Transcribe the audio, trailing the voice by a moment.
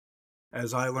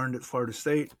as I learned at Florida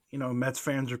State, Mets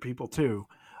fans are people too.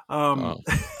 I'm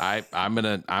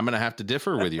gonna have to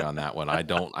differ with you on that one. I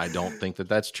don't think that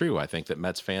that's true. I think that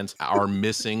Mets fans are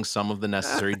missing some of the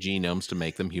necessary genomes to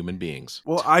make them human beings.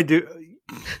 Well, I do.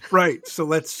 Right. So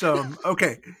let's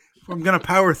okay. I'm gonna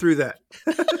power through that.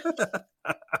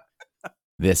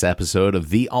 This episode of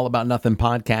the All About Nothing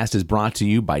podcast is brought to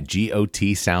you by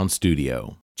GOT Sound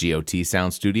Studio. GOT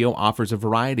Sound Studio offers a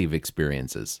variety of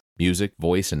experiences: music,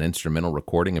 voice, and instrumental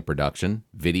recording and production,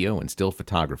 video, and still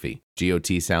photography.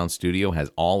 GOT Sound Studio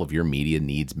has all of your media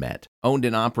needs met. Owned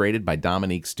and operated by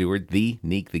Dominique Stewart, the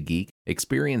Neek the Geek,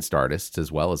 experienced artists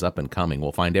as well as up-and-coming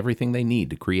will find everything they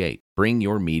need to create. Bring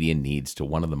your media needs to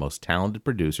one of the most talented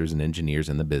producers and engineers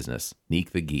in the business,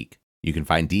 Neek the Geek. You can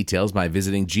find details by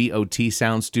visiting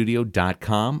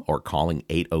gotsoundstudio.com or calling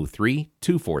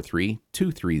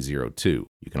 803-243-2302. You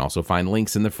can also find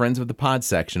links in the Friends of the Pod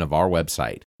section of our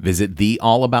website. Visit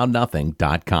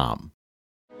theallaboutnothing.com.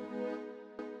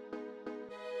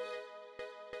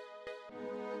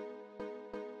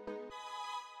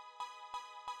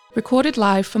 Recorded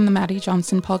live from the Maddie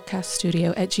Johnson podcast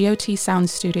studio at GOT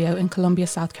Sound Studio in Columbia,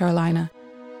 South Carolina.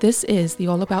 This is the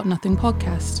All About Nothing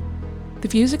podcast. The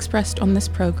views expressed on this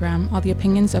program are the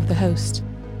opinions of the host.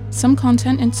 Some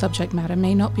content and subject matter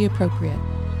may not be appropriate.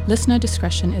 Listener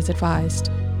discretion is advised.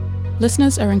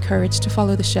 Listeners are encouraged to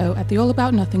follow the show at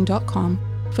theallaboutnothing.com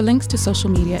for links to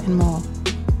social media and more.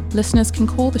 Listeners can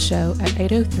call the show at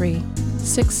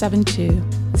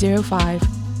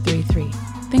 803-672-0533.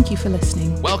 Thank you for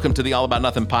listening. Welcome to the All About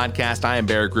Nothing podcast. I am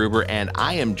Barry Gruber, and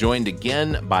I am joined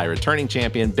again by returning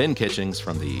champion Ben Kitchings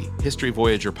from the History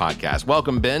Voyager podcast.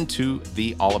 Welcome, Ben, to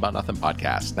the All About Nothing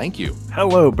podcast. Thank you.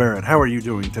 Hello, Barrett. How are you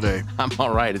doing today? I'm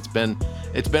all right. It's been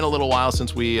a little while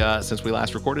since we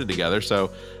last recorded together, so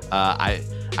I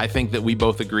think that we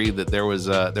both agreed that there was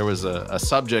a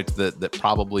subject that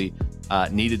probably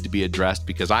needed to be addressed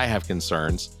because I have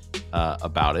concerns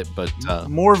about it, but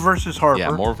Moore versus Harper.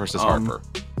 Yeah, Moore versus Harper.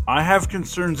 I have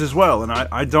concerns as well, and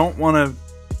I don't want to,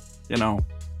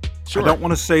 Sure. I don't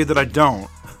want to say that I don't.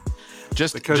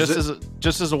 Just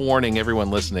as a warning,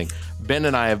 everyone listening, Ben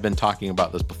and I have been talking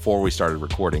about this before we started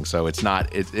recording, so it's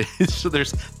not. So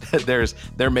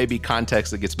there may be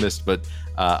context that gets missed, but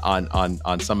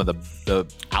on some of the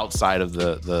outside of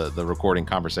the recording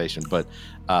conversation, but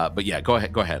yeah, go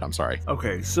ahead. I'm sorry.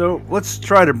 Okay, so let's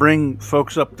try to bring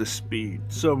folks up to speed.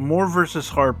 So Moore versus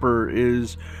Harper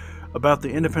is about the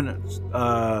independent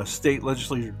state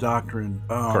legislature doctrine.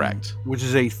 Correct. Which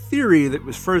is a theory that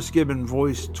was first given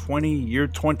voice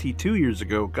 22 years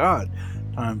ago. God,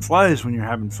 time flies when you're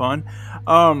having fun.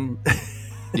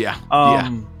 Yeah.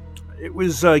 It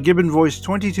was given voice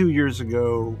 22 years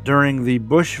ago during the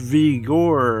Bush v.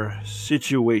 Gore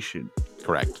situation.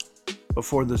 Correct.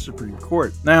 Before the Supreme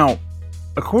Court. Now,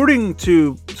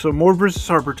 so Moore versus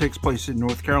Harper takes place in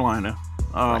North Carolina.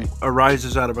 Right.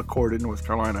 Arises out of a court in North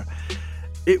Carolina.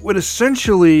 It would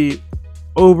essentially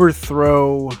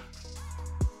overthrow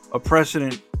a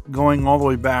precedent going all the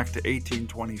way back to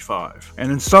 1825.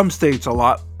 And in some states, a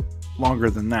lot longer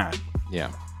than that.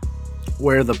 Yeah.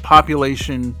 Where the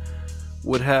population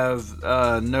would have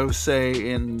no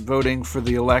say in voting for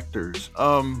the electors.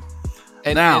 And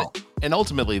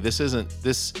ultimately,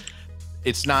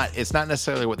 it's not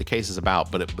necessarily what the case is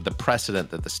about, but the precedent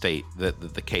that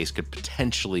the case could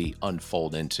potentially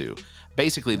unfold into.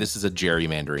 Basically, this is a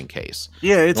gerrymandering case.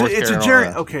 Yeah, it's a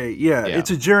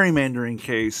gerrymandering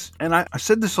case, and I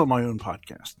said this on my own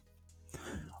podcast.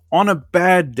 On a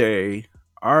bad day,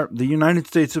 the United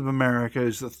States of America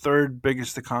is the third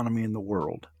biggest economy in the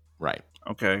world. Right.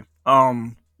 Okay.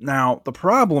 Now, the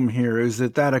problem here is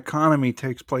that economy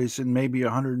takes place in maybe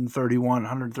 131,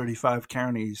 135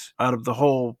 counties out of the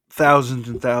whole thousands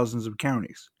and thousands of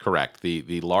counties. Correct.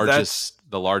 The largest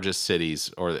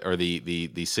cities or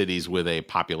the cities with a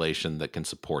population that can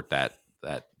support that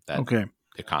okay.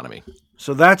 economy.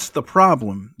 So that's the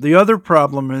problem. The other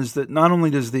problem is that not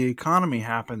only does the economy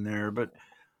happen there, but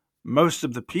most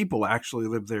of the people actually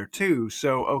live there too.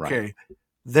 So, okay. Right.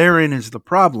 Therein is the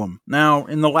problem. Now,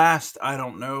 in the last, I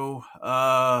don't know,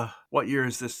 what year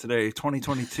is this today?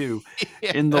 2022.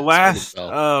 Yeah, in the last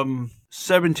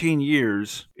 17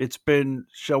 years, it's been,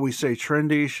 shall we say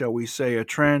trendy? Shall we say a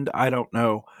trend? I don't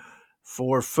know.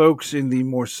 For folks in the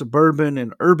more suburban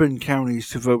and urban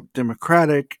counties to vote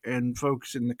Democratic and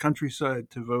folks in the countryside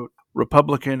to vote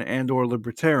Republican and or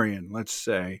Libertarian, let's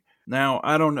say. Now,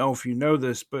 I don't know if you know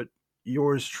this, but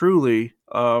yours truly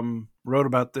wrote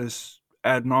about this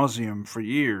ad nauseum for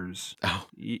years. Oh.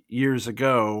 Years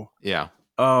ago. Yeah.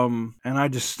 And I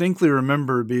distinctly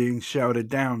remember being shouted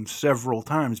down several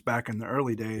times back in the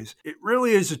early days. It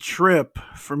really is a trip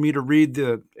for me to read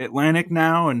the Atlantic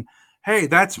now and, hey,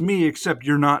 that's me, except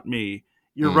you're not me.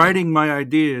 You're writing my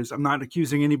ideas. I'm not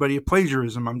accusing anybody of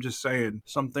plagiarism. I'm just saying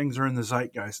some things are in the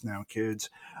zeitgeist now, kids.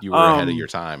 You were ahead of your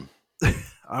time.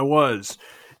 I was.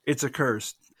 It's a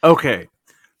curse. Okay.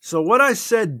 So what I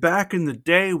said back in the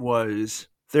day was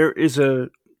there is a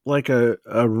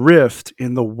rift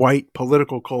in the white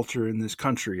political culture in this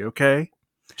country, okay?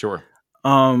 Sure.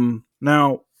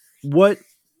 Now what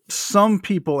some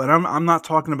people, and I'm not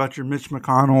talking about your Mitch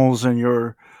McConnells and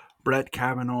your Brett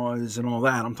Kavanaughs and all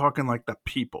that. I'm talking like the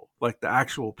people, like the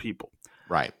actual people.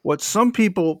 Right. What some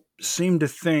people seem to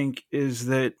think is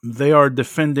that they are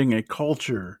defending a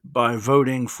culture by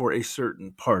voting for a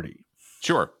certain party.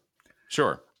 Sure.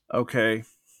 Okay.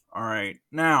 All right.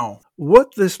 Now,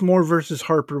 what this Moore versus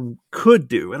Harper could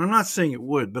do, and I'm not saying it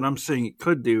would, but I'm saying it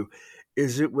could do,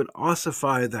 is it would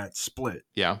ossify that split.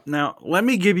 Yeah. Now, let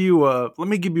me give you a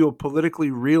politically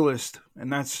realist,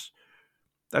 and that's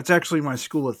actually my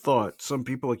school of thought. Some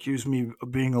people accuse me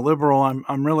of being a liberal.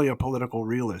 I'm really a political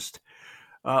realist.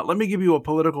 Let me give you a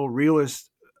political realist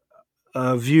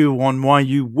view on why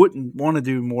you wouldn't want to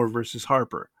do Moore versus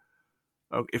Harper.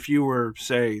 If you were,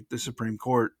 say, the Supreme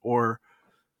Court or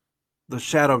the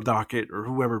shadow docket or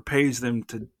whoever pays them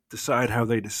to decide how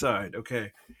they decide.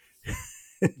 Okay.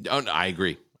 Oh, no, I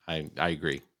agree. I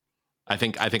agree. I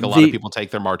think a lot of people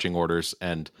take their marching orders,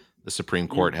 and the Supreme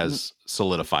Court has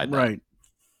solidified that. Right.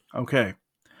 Okay.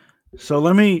 So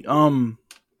let me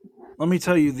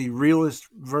tell you the realist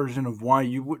version of why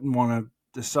you wouldn't want to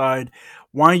decide,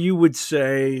 why you would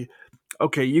say,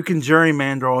 okay, you can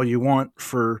gerrymander all you want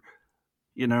for,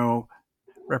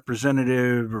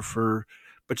 representative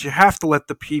but you have to let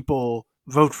the people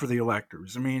vote for the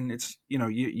electors. I mean, it's,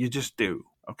 you just do,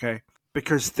 okay?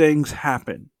 Because things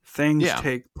happen. Things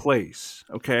take place,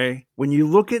 okay? When you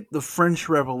look at the French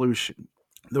Revolution,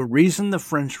 the reason the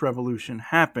French Revolution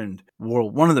happened, well,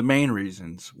 one of the main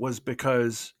reasons was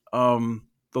because the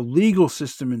legal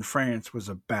system in France was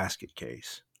a basket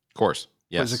case. Of course,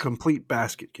 yes. It was a complete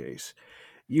basket case.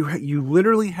 You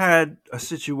literally had a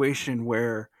situation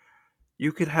where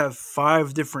you could have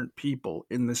 5 different people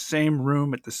in the same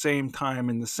room at the same time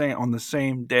on the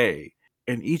same day,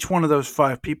 and each one of those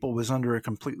 5 people was under a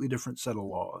completely different set of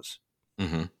laws,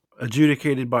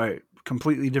 adjudicated by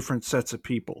completely different sets of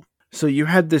people. So you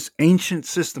had this ancient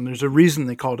system. There's a reason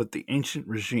they called it the ancient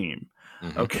regime.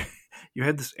 Okay, you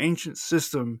had this ancient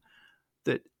system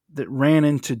that ran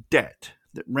into debt,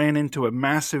 that ran into a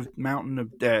massive mountain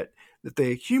of debt that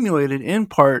they accumulated in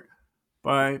part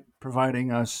by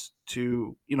providing us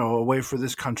to, a way for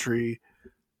this country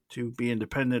to be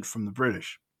independent from the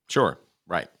British. Sure.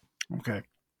 Right. Okay.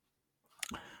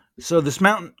 So this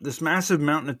massive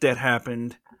mountain of debt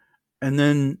happened, and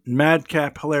then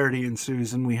madcap hilarity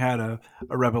ensues, and we had a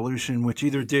revolution which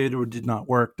either did or did not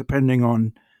work, depending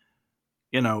on,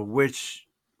 which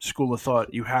school of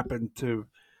thought you happened to.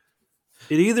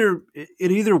 It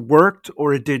either worked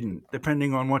or it didn't,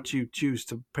 depending on what you choose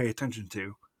to pay attention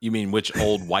to. You mean which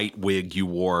old white wig you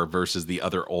wore versus the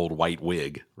other old white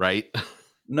wig, right?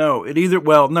 No,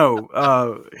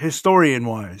 historian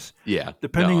wise. Yeah.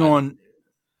 Depending on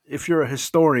if you're a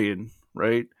historian,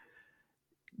 right?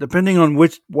 Depending on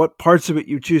what parts of it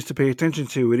you choose to pay attention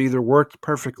to, it either worked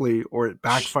perfectly or it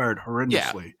backfired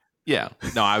horrendously. Yeah.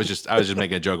 No, I was just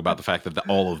making a joke about the fact that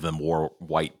all of them wore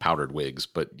white powdered wigs,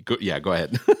 but go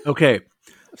ahead. Okay.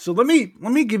 So let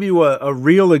me give you a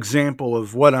real example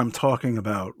of what I'm talking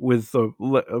about with the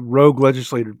rogue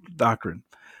legislative doctrine.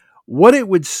 What it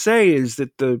would say is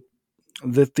that the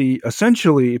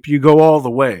essentially, if you go all the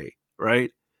way,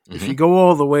 right? If you go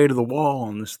all the way to the wall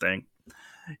on this thing,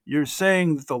 you're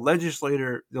saying that the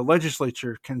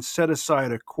legislature can set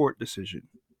aside a court decision,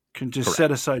 can just set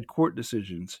aside court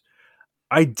decisions.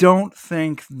 I don't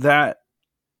think that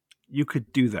you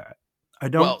could do that.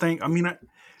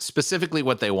 Specifically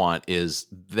what they want is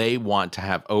they want to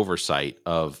have oversight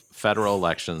of federal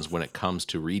elections when it comes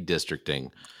to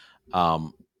redistricting.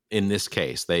 In this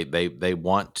case, they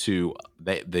want to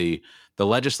the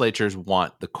legislatures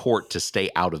want the court to stay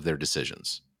out of their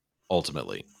decisions.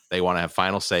 Ultimately, they want to have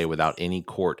final say without any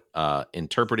court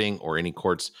interpreting or any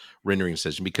courts rendering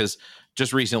decision. Because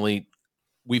just recently,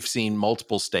 we've seen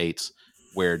multiple states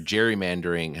where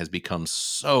gerrymandering has become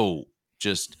so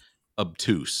just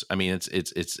obtuse. I mean,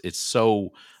 it's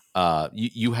so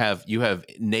you have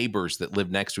neighbors that live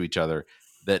next to each other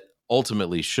that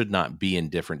ultimately should not be in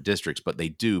different districts, but they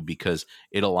do because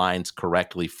it aligns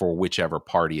correctly for whichever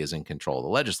party is in control of the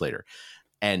legislature.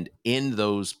 And in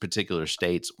those particular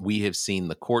states, we have seen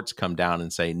the courts come down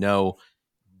and say, no,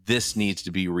 this needs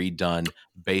to be redone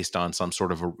based on some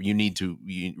sort of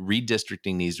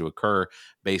redistricting needs to occur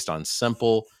based on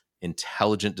simple,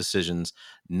 intelligent decisions,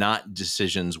 not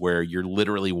decisions where you're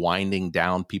literally winding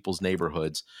down people's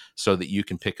neighborhoods so that you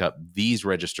can pick up these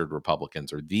registered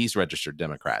Republicans or these registered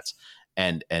Democrats.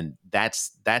 And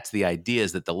that's the idea,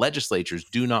 is that the legislatures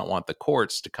do not want the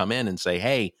courts to come in and say,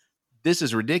 hey, this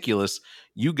is ridiculous.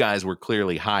 You guys were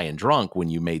clearly high and drunk when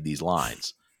you made these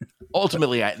lines.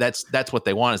 Ultimately, that's what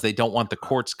they want, is they don't want the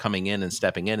courts coming in and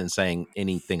stepping in and saying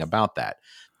anything about that.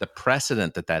 The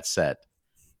precedent that set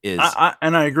is...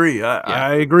 and I agree.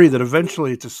 I agree that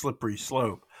eventually it's a slippery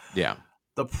slope. Yeah.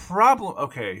 The problem...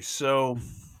 Okay, so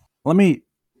let me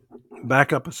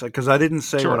back up a sec, because I didn't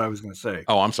say what I was going to say.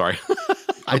 Oh, I'm sorry.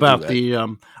 About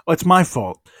the... it's my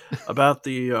fault. About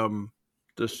the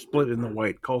split in the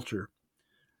white culture.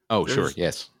 Oh, sure.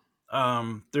 Yes.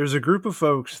 There's a group of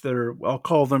folks that are, I'll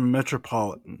call them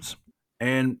metropolitans.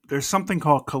 And there's something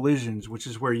called collisions, which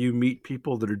is where you meet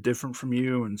people that are different from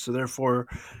you. And so therefore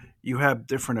you have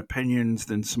different opinions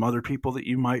than some other people that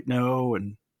you might know.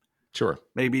 And sure,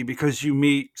 maybe because you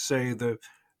meet, say, the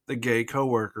gay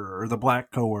coworker or the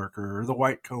black coworker or the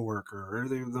white coworker or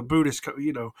the Buddhist,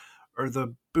 or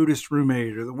the Buddhist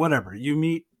roommate or whatever, you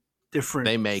meet different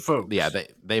folks. Yeah,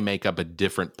 they make up a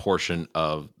different portion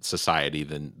of society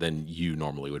than you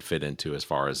normally would fit into as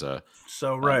far as a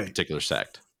particular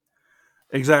sect.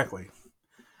 Exactly.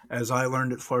 As I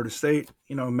learned at Florida State,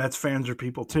 Mets fans are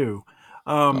people too.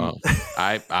 I'm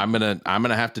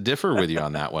gonna have to differ with you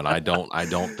on that one. I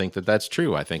don't think that's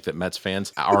true. I think that Mets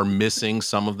fans are missing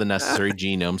some of the necessary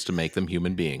genomes to make them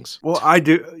human beings. Well, I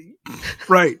do.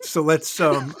 Right. So let's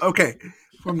okay.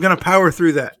 I'm gonna power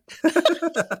through that.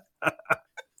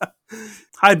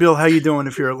 Hi, Bill. How you doing?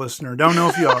 If you're a listener, don't know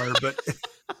if you are, but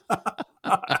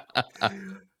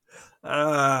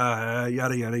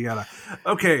yada yada yada.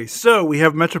 Okay, so we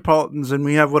have metropolitans and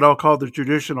we have what I'll call the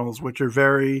traditionals, which are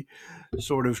very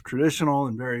sort of traditional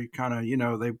and very kind of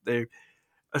they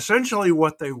essentially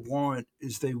what they want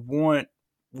is they want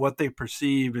what they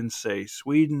perceive in, say,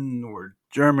 Sweden or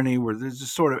Germany, where there's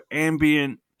this sort of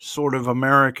ambient sort of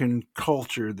American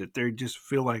culture that they just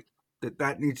feel like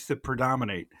that needs to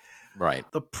predominate. Right.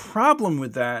 The problem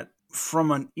with that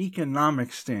from an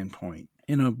economic standpoint,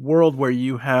 in a world where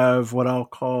you have what I'll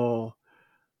call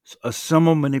a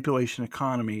symbol manipulation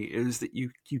economy, is that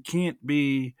you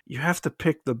have to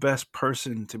pick the best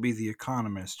person to be the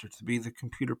economist or to be the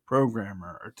computer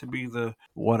programmer or to be the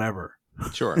whatever.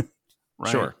 Sure.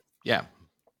 Right? Sure. Yeah.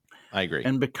 I agree.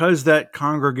 And because that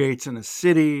congregates in a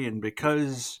city and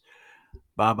because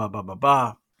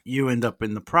you end up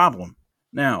in the problem.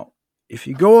 Now, if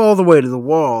you go all the way to the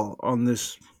wall on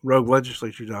this rogue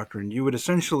legislature doctrine, you would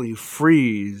essentially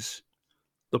freeze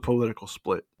the political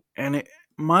split. And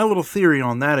my little theory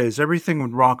on that is everything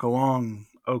would rock along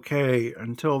okay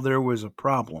until there was a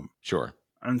problem. Sure.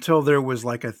 Until there was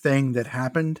like a thing that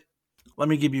happened. Let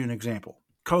me give you an example.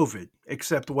 COVID.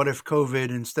 Except what if COVID,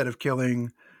 instead of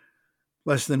killing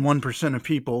less than 1% of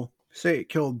people, say it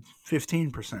killed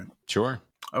 15%? Sure.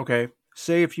 Okay.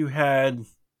 Say if you had...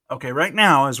 Okay, right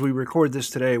now, as we record this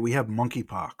today, we have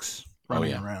monkeypox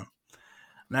running around.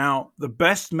 Now, the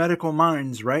best medical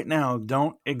minds right now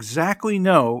don't exactly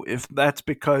know if that's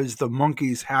because the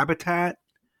monkey's habitat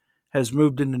has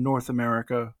moved into North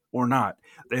America or not.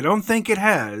 They don't think it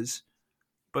has,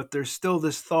 but there's still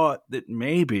this thought that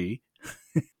maybe,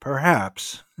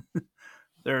 perhaps,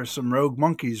 there are some rogue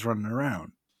monkeys running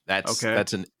around.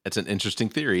 That's an interesting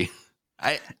theory.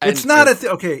 It's not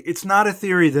a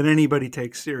theory that anybody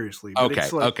takes seriously. But okay,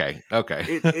 it's like,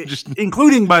 okay.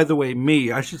 Including, by the way,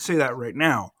 me. I should say that right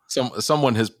now.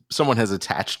 Someone has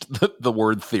attached the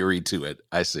word theory to it.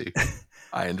 I see.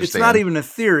 I understand. It's not even a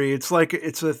theory. It's like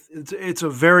it's a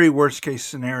very worst case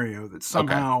scenario that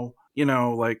somehow you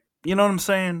know what I'm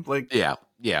saying? Like yeah.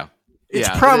 It's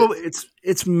probably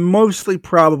it's mostly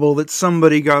probable that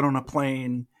somebody got on a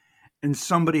plane and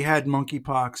somebody had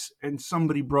monkeypox and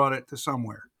somebody brought it to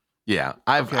somewhere. Yeah,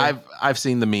 I've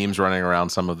seen the memes running around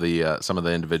some of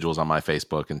the individuals on my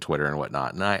Facebook and Twitter and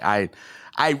whatnot, and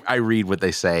I read what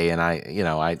they say, and I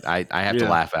have to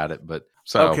laugh at it, but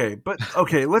so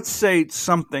okay, let's say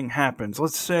something happens.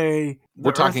 Let's say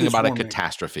we're talking about a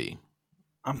catastrophe.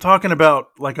 I'm talking about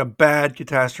like a bad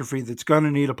catastrophe that's going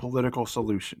to need a political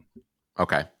solution.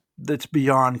 Okay, that's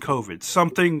beyond COVID.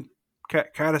 Something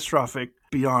catastrophic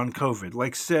beyond COVID.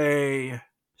 Like say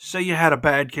you had a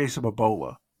bad case of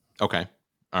Ebola. Okay.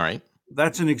 All right.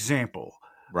 That's an example.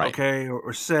 Right. Okay.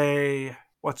 Or say,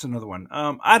 what's another one?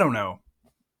 I don't know.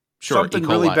 Sure, something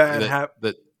really bad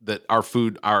happened. That our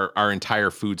food, our entire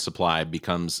food supply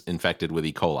becomes infected with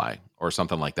E. coli or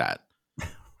something like that.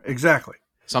 Exactly.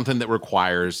 Something that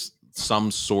requires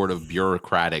some sort of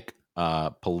bureaucratic,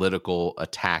 political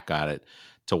attack on it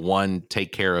to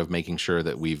take care of making sure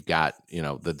that we've got,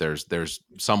 that there's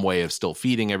some way of still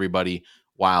feeding everybody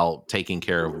while taking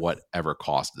care of whatever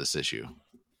caused this issue.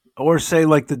 Or say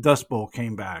like the Dust Bowl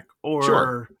came back,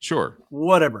 or sure,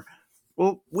 whatever.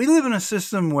 Well, we live in a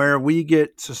system where we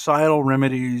get societal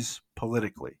remedies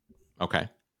politically. Okay.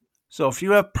 So if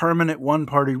you have permanent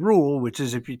one-party rule, which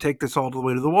is if you take this all the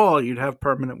way to the wall, you'd have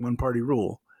permanent one-party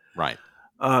rule. Right.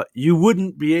 You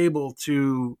wouldn't be able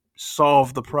to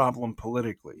solve the problem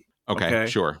politically. Okay?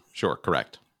 Sure,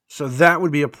 correct. So that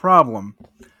would be a problem.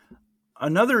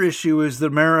 Another issue is that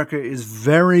America is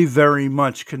very, very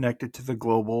much connected to the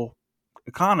global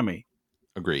economy.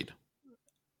 Agreed.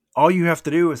 All you have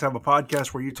to do is have a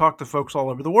podcast where you talk to folks all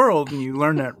over the world, and you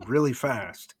learn that really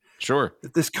fast. Sure.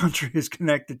 That this country is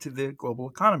connected to the global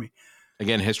economy.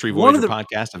 Again, History Voyager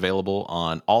podcast available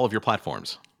on all of your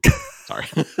platforms. Sorry.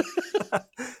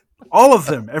 All of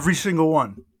them, every single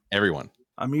one. Everyone.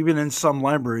 I'm even in some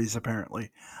libraries, apparently.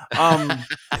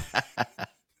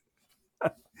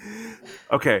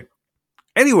 Okay.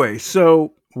 Anyway,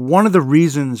 so one of the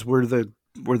reasons we're the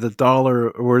dollar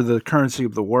or the currency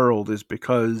of the world is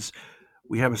because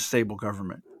we have a stable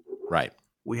government. Right.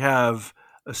 We have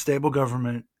a stable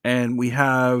government, and we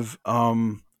have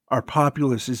our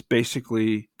populace is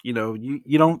basically, you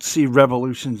don't see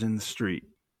revolutions in the street.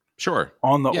 Sure.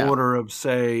 On the order of,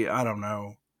 say, I don't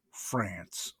know,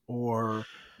 France or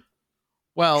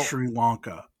Sri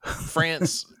Lanka.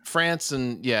 France,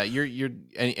 and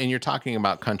you're talking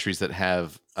about countries that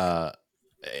have a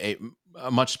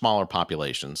much smaller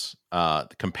populations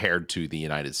compared to the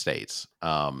United States.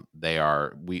 And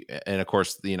of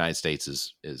course the United States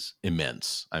is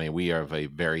immense. I mean, we have a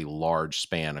very large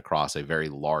span across a very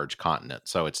large continent.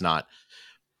 So it's not.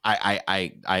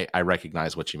 I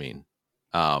recognize what you mean.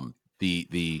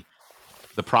 The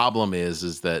problem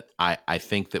is that I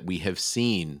think that we have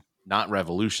seen, not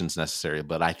revolutions necessarily,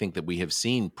 but I think that we have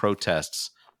seen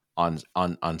protests on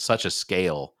such a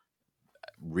scale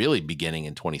really beginning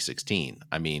in 2016.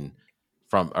 I mean,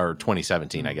 or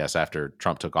 2017, I guess, after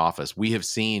Trump took office. We have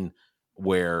seen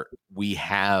where we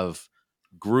have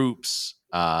groups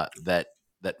that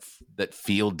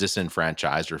feel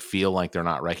disenfranchised or feel like they're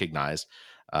not recognized,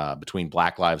 between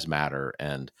Black Lives Matter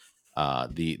and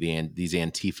these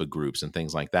Antifa groups and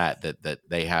things like that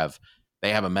they have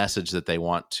a message that they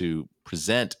want to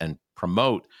present and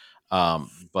promote,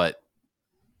 but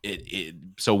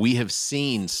so we have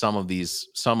seen some of these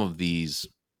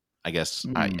I guess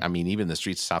I mean, even the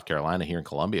streets of South Carolina here in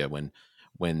Columbia, when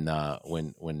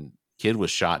kid was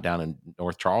shot down in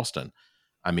North Charleston.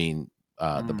 I mean,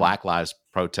 the Black Lives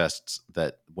protests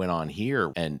that went on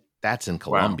here, and that's in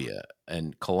Columbia. Wow.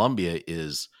 And Columbia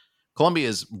is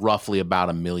roughly about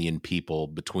 1 million people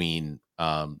between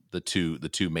the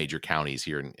two major counties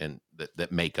here and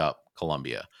that make up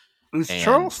Columbia.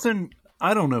 Charleston,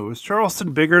 I don't know, is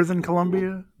Charleston bigger than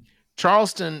Columbia?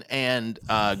 Charleston and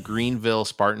Greenville,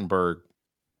 Spartanburg,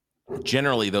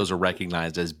 generally those are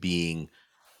recognized as being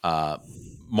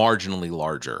marginally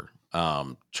larger.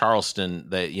 Charleston,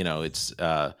 it's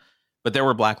but there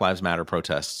were Black Lives Matter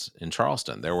protests in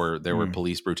Charleston. There were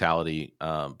police brutality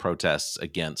protests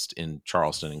in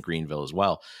Charleston and Greenville as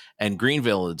well. And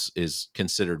Greenville is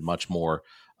considered much more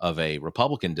of a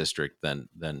Republican district than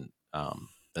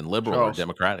liberal or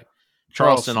Democratic.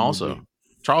 Charleston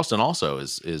also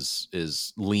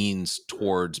is leans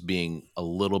towards being a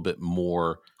little bit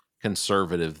more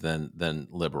conservative than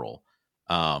liberal.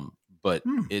 But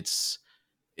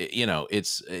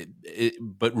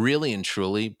but really and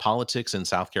truly, politics in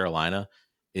South Carolina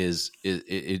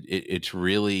it's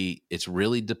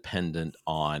really dependent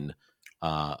on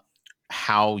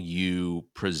how you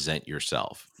present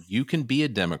yourself. You can be a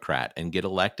Democrat and get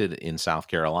elected in South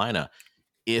Carolina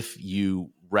if you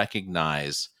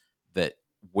recognize that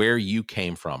where you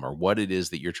came from or what it is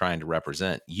that you're trying to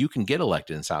represent. You can get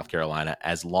elected in South Carolina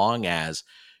as long as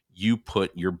you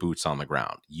put your boots on the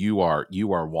ground. You are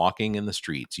walking in the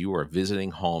streets. You are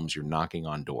visiting homes. You're knocking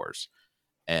on doors,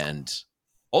 and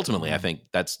ultimately, I think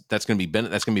that's going to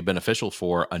be beneficial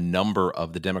for a number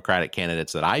of the Democratic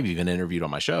candidates that I've even interviewed on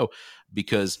my show,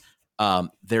 because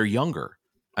they're younger.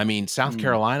 I mean, South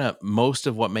Carolina, most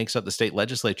of what makes up the state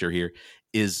legislature here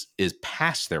is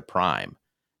past their prime,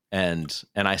 and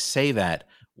I say that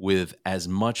with as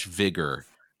much vigor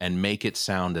and make it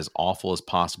sound as awful as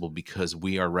possible, because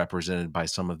we are represented by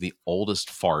some of the oldest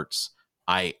farts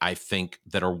I think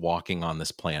that are walking on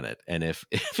this planet. And if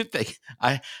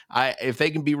if they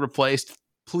can be replaced,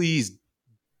 please,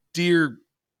 dear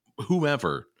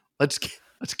whomever, let's get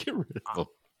rid of them.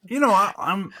 You know,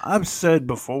 I've said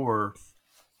before,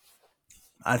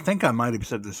 I think I might have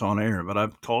said this on air, but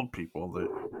I've told people that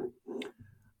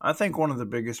I think one of the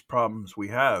biggest problems we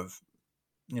have,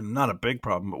 not a big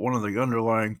problem, but one of the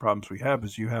underlying problems we have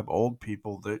is you have old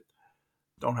people that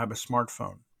don't have a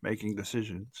smartphone making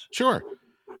decisions. Sure.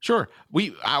 Here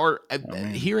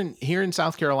in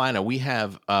South Carolina, we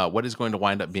have what is going to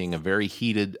wind up being a very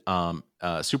heated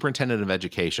superintendent of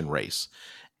education race,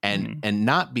 and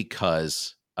not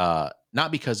because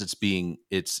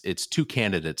it's two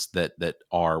candidates that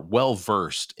are well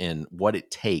versed in what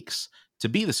it takes to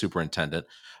be the superintendent,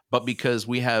 but because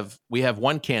we have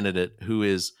one candidate who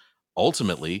is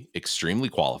ultimately extremely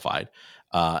qualified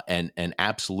and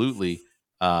absolutely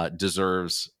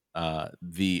deserves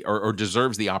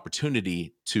deserves the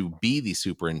opportunity to be the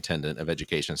superintendent of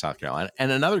education in South Carolina,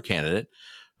 and another candidate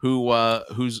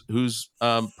who's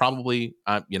probably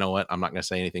you know what, I'm not going to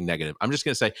say anything negative. I'm just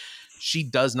going to say she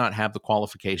does not have the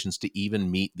qualifications to even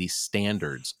meet the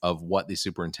standards of what the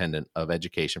superintendent of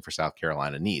education for South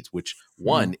Carolina needs, which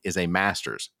one is a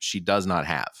master's. She does not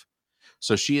have.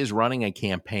 So she is running a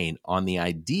campaign on the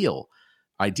idea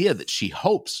that she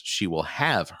hopes she will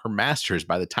have her master's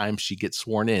by the time she gets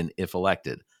sworn in, if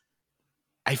elected.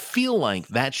 I feel like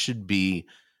that should be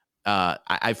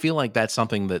I feel like that's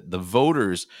something that the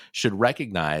voters should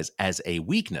recognize as a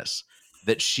weakness,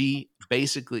 that she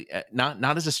basically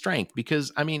not as a strength,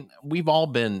 because I mean, we've all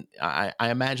been, I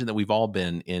imagine that we've all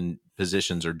been in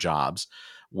positions or jobs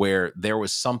where there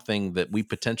was something that we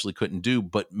potentially couldn't do,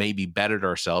 but maybe bettered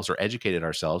ourselves or educated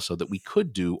ourselves so that we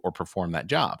could do or perform that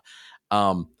job.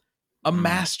 A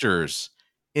master's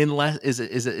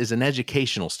is an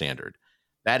educational standard.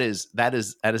 That is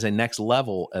a next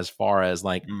level as far as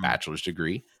like bachelor's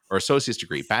degree or associate's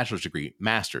degree, bachelor's degree,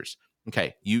 master's.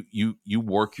 Okay, you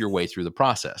work your way through the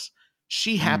process.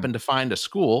 She happened to find a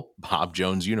school, Bob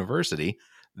Jones University,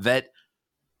 that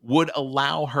would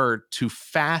allow her to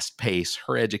fast pace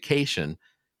her education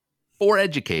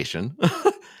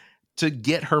to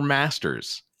get her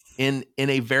master's in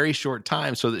a very short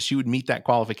time so that she would meet that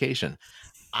qualification.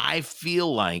 I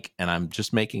feel like, and I'm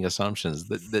just making assumptions,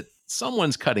 that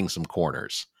someone's cutting some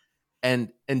corners. And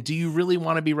do you really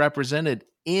want to be represented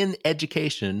in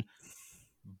education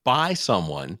by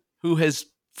someone who has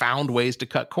found ways to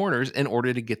cut corners in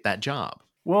order to get that job?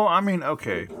 Well, I mean,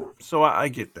 okay, so I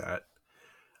get that.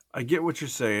 I get what you're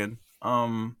saying.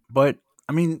 But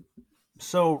I mean,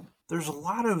 so there's a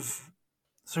lot of.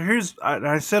 So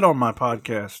I said on my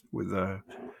podcast with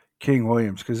King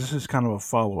Williams, because this is kind of a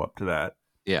follow up to that.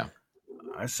 Yeah.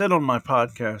 I said on my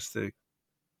podcast that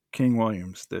King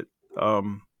Williams that,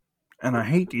 and I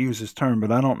hate to use this term,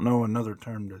 but I don't know another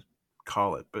term to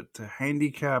call it, but to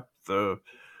handicap the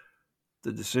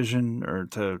decision, or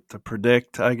to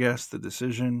predict, I guess, the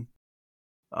decision.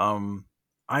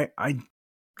 I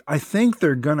think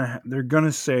they're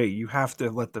gonna say you have to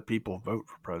let the people vote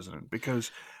for president,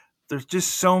 because there's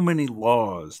just so many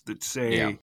laws that say.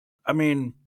 Yeah. I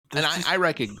mean, and I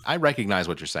recognize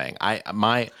what you're saying.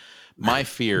 My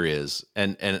fear is,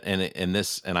 and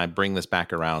this, and I bring this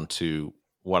back around to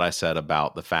what I said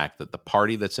about the fact that the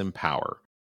party that's in power,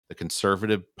 the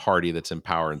conservative party that's in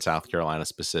power in South Carolina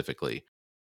specifically,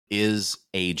 is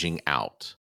aging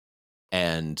out.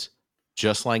 And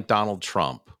just like Donald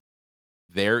Trump,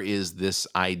 there is this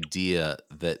idea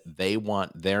that they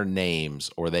want their names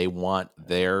or they want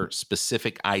their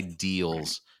specific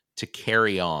ideals to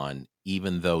carry on,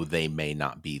 even though they may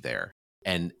not be there.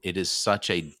 And it is such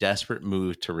a desperate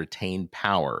move to retain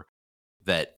power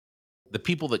that the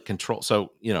people that control,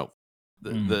 so, you know,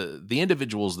 the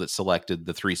individuals that selected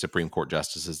the 3 Supreme Court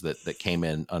justices that came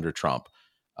in under Trump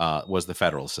was the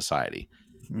Federalist Society.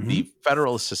 The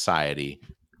Federalist Society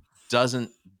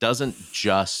doesn't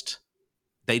just,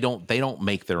 they don't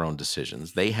make their own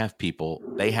decisions. They have people,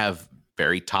 they have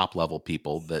very top level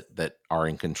people that are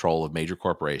in control of major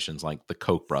corporations like the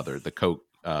Koch brother, the Koch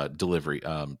delivery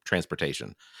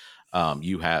transportation.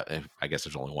 You have, I guess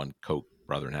there's only one Koch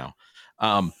brother now,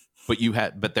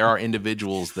 but there are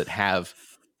individuals that have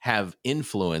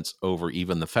influence over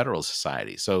even the Federalist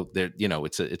Society. So there, you know,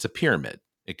 it's a pyramid.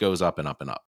 It goes up and up and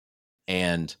up.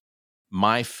 And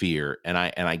my fear, and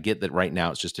I get that right now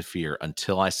it's just a fear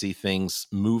until I see things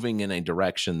moving in a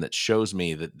direction that shows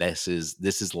me that this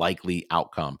is likely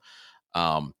outcome.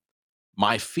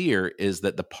 My fear is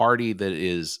that the party that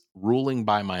is ruling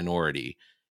by minority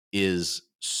is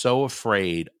so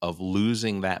afraid of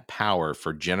losing that power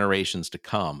for generations to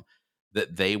come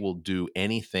that they will do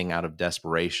anything out of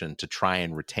desperation to try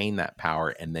and retain that power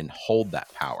and then hold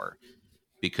that power,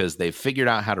 because they've figured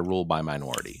out how to rule by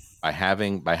minority by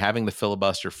having the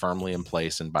filibuster firmly in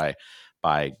place, and by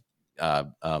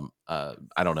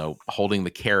I don't know, holding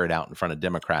the carrot out in front of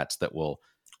Democrats that will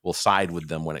side with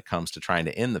them when it comes to trying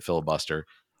to end the filibuster,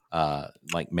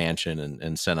 like Manchin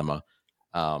and Sinema.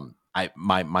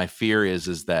 My fear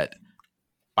is that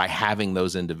by having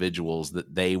those individuals,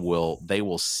 that they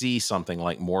will see something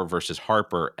like Moore versus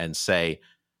Harper and say,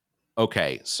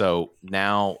 okay, so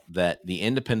now that the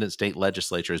independent state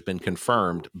legislature has been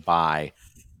confirmed by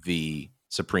the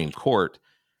Supreme Court,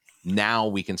 now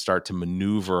we can start to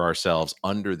maneuver ourselves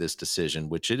under this decision,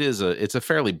 which it's a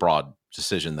fairly broad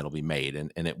decision that'll be made,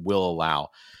 and it will allow.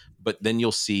 But then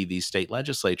you'll see these state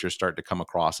legislatures start to come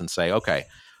across and say, okay,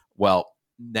 well,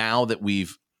 now that we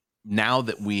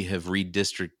have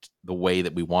redistricted the way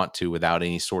that we want to without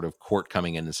any sort of court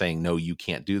coming in and saying, no, you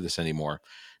can't do this anymore.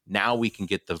 Now we can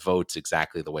get the votes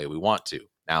exactly the way we want to.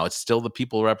 Now it's still the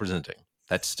people representing.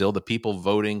 That's still the people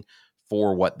voting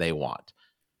for what they want.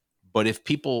 But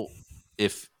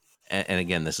and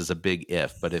again, this is a big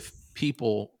if, but if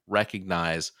people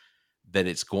recognize that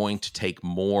it's going to take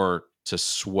more to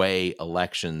sway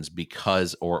elections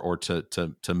because, or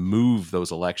to move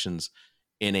those elections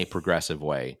in a progressive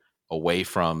way away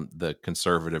from the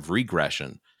conservative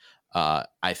regression,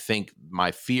 I think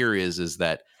my fear is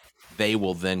that they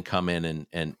will then come in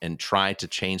and try to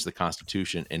change the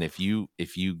Constitution. And if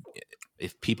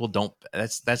people don't,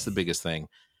 that's the biggest thing.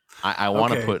 I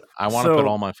want to put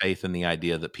all my faith in the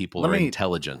idea that people are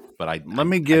intelligent, but I don't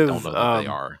know that they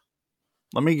are.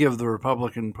 Let me give the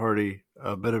Republican Party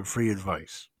a bit of free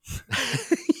advice.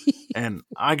 And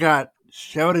I got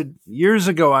shouted years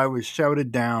ago. I was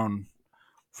shouted down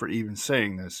for even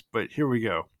saying this, but here we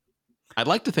go. I'd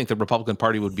like to think the Republican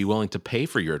Party would be willing to pay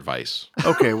for your advice.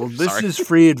 Okay, well, this is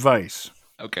free advice.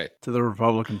 Okay. To the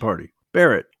Republican Party.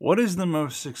 Barrett, what is the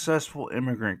most successful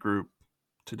immigrant group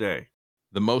today?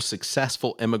 The most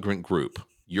successful immigrant group?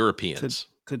 Europeans.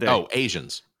 Today. Oh,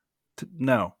 Asians.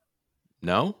 No.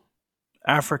 No?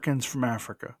 Africans from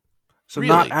Africa. So really?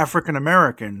 Not African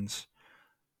Americans,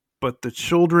 but the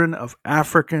children of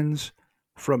Africans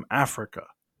from Africa.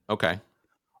 Okay.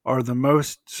 Are the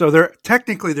most, so they're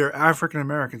African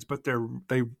Americans, but they're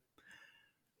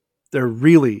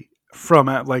really from,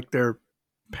 like, their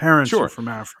parents are from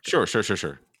Africa. Sure.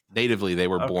 Natively, they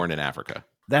were born in Africa.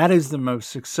 That is the most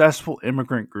successful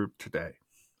immigrant group today.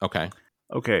 Okay.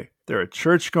 They're a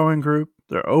church-going group.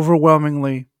 They're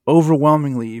overwhelmingly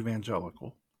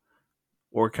evangelical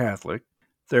or Catholic.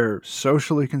 They're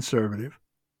socially conservative.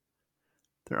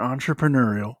 They're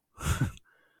entrepreneurial.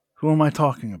 Who am I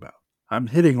talking about? I'm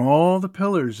hitting all the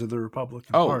pillars of the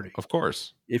Republican Party. Of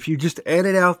course. If you just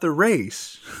edit out the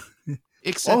race, and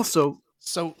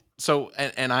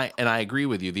I agree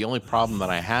with you. The only problem that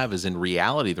I have is, in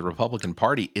reality, the Republican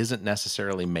Party isn't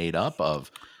necessarily made up of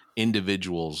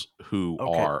individuals who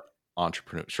are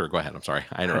entrepreneurs. Sure, go ahead. I'm sorry,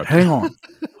 I interrupted. Hang on,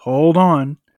 hold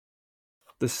on.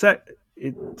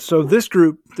 So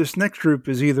this next group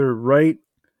is either right.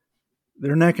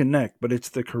 They're neck and neck, but it's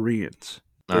the Koreans.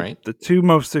 All right. The two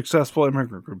most successful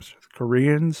immigrant groups, the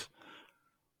Koreans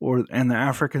and the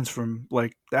Africans the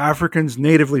Africans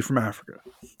natively from Africa.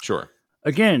 Sure.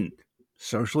 Again,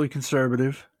 socially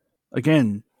conservative.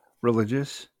 Again,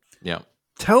 religious. Yeah.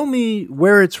 Tell me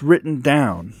where it's written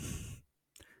down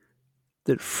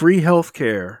that free health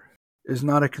care is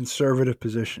not a conservative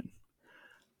position.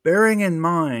 Bearing in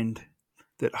mind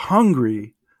that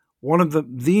Hungary, one of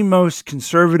the most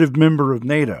conservative member of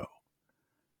NATO,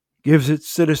 gives its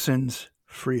citizens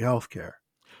free health care.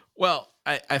 Well,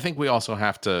 I think we also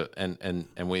have to, and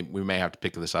we may have to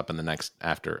pick this up in the next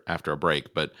after a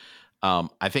break, but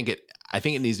I think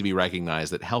it needs to be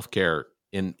recognized that healthcare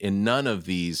in none of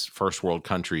these first world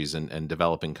countries and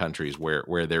developing countries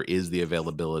where there is the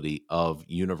availability of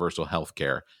universal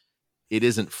healthcare, it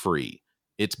isn't free.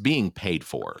 It's being paid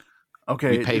for.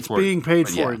 Okay, it's being paid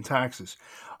for in taxes.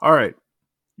 All right,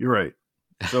 you're right.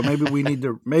 So maybe we need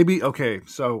to,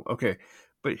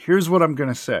 but here's what I'm going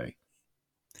to say.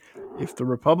 If the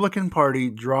Republican Party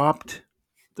dropped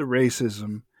the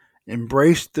racism,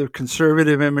 embraced the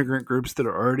conservative immigrant groups that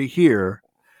are already here,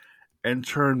 and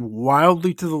turned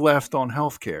wildly to the left on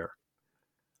healthcare,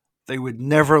 they would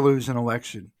never lose an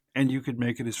election, and you could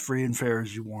make it as free and fair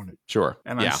as you wanted. Sure.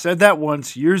 And I said that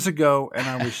once years ago, and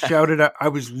I was shouted out. I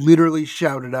was literally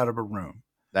shouted out of a room.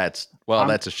 That's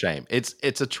a shame.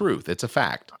 It's a truth. It's a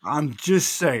fact. I'm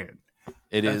just saying.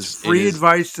 That's free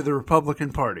advice to the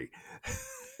Republican Party.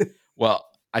 Well,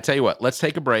 I tell you what, let's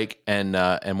take a break, and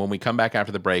when we come back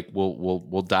after the break,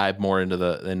 we'll dive more into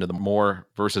the Moore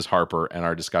versus Harper and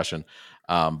our discussion.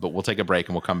 But we'll take a break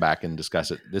and we'll come back and discuss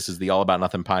it. This is the All About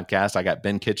Nothing podcast. I got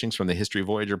Ben Kitchings from the History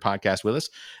Voyager podcast with us,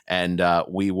 and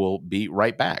we will be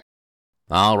right back.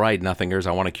 All right, Nothingers,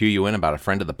 I want to cue you in about a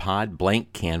friend of the pod,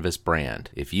 Blank Canvas Brand.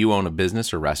 If you own a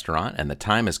business or restaurant and the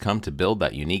time has come to build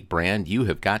that unique brand, you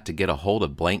have got to get a hold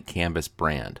of Blank Canvas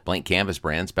Brand. Blank Canvas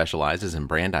Brand specializes in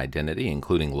brand identity,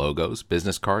 including logos,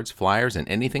 business cards, flyers, and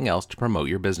anything else to promote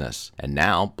your business. And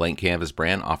now, Blank Canvas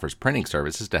Brand offers printing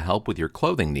services to help with your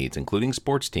clothing needs, including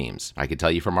sports teams. I can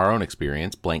tell you from our own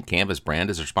experience, Blank Canvas Brand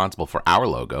is responsible for our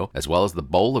logo, as well as the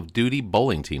Bowl of Duty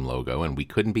bowling team logo, and we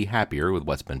couldn't be happier with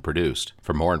what's been produced.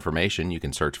 For more information, you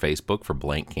can search Facebook for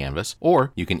Blank Canvas,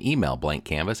 or you can email Blank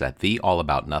Canvas at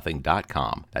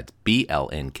theallaboutnothing.com. That's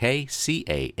BLNKCANVS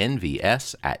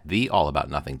at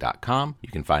theallaboutnothing.com. You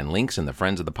can find links in the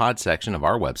Friends of the Pod section of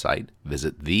our website.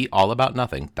 Visit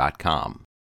theallaboutnothing.com.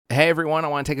 Hey everyone, I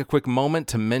want to take a quick moment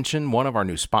to mention one of our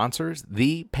new sponsors,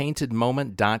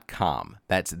 thepaintedmoment.com.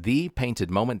 That's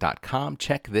thepaintedmoment.com.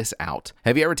 Check this out.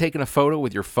 Have you ever taken a photo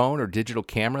with your phone or digital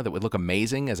camera that would look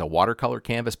amazing as a watercolor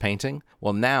canvas painting?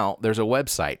 Well, now there's a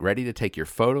website ready to take your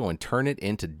photo and turn it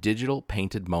into digital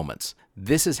painted moments.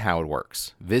 This is how it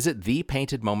works. Visit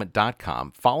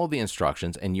thepaintedmoment.com, follow the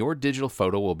instructions, and your digital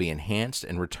photo will be enhanced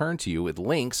and returned to you with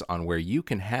links on where you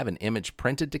can have an image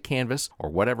printed to canvas or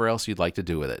whatever else you'd like to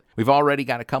do with it. We've already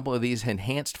got a couple of these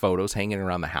enhanced photos hanging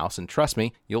around the house, and trust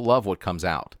me, you'll love what comes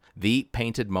out.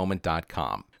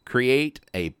 Thepaintedmoment.com. Create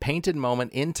a painted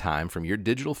moment in time from your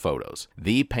digital photos.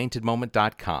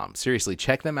 Thepaintedmoment.com. Seriously,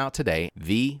 check them out today.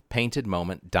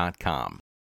 Thepaintedmoment.com.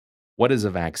 What is a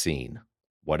vaccine?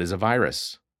 What is a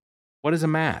virus? What is a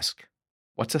mask?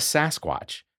 What's a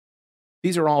Sasquatch?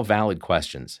 These are all valid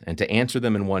questions, and to answer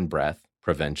them in one breath,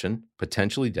 prevention,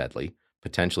 potentially deadly,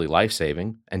 potentially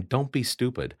life-saving, and don't be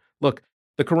stupid. Look,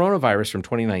 the coronavirus from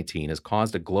 2019 has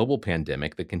caused a global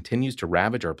pandemic that continues to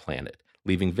ravage our planet,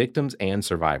 leaving victims and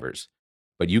survivors.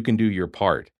 But you can do your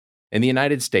part. In the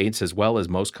United States, as well as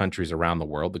most countries around the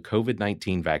world, the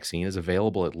COVID-19 vaccine is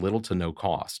available at little to no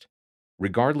cost.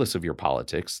 Regardless of your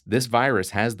politics, this virus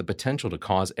has the potential to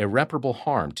cause irreparable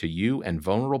harm to you and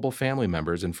vulnerable family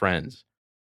members and friends.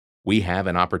 We have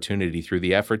an opportunity through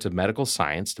the efforts of medical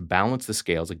science to balance the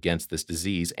scales against this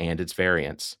disease and its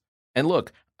variants. And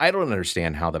look, I don't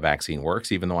understand how the vaccine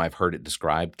works, even though I've heard it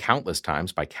described countless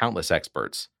times by countless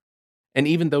experts. And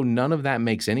even though none of that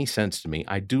makes any sense to me,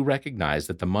 I do recognize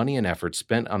that the money and effort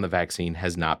spent on the vaccine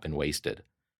has not been wasted.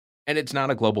 And it's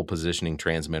not a global positioning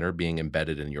transmitter being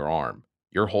embedded in your arm.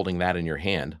 You're holding that in your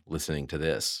hand, listening to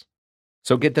this.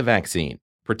 So get the vaccine.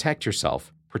 Protect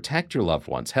yourself. Protect your loved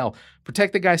ones. Hell,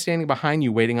 protect the guy standing behind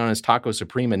you waiting on his taco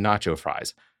supreme and nacho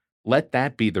fries. Let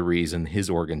that be the reason his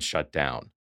organs shut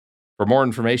down. For more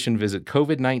information, visit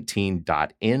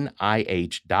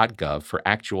covid19.nih.gov for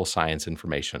actual science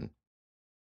information.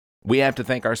 We have to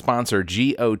thank our sponsor,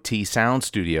 GOT Sound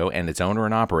Studio, and its owner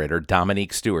and operator,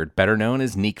 Dominique Stewart, better known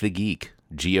as Neek the Geek.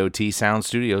 GOT Sound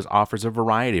Studios offers a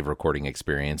variety of recording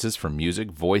experiences for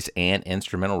music, voice, and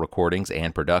instrumental recordings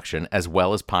and production, as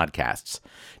well as podcasts.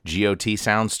 GOT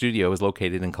Sound Studio is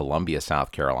located in Columbia,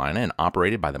 South Carolina, and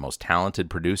operated by the most talented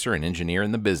producer and engineer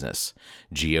in the business.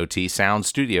 GOT Sound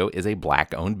Studio is a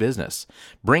Black-owned business.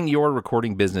 Bring your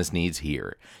recording business needs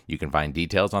here. You can find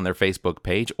details on their Facebook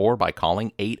page or by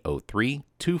calling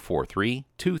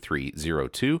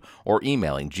 803-243-2302 or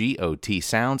emailing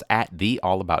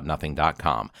gotsounds@theallaboutnothing.com.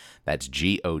 That's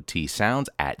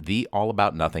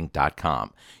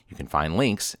gotsounds@theallaboutnothing.com. You can find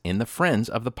links in the Friends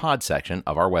of the Pod section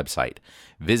of our website.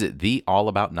 Visit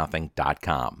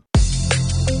theallaboutnothing.com.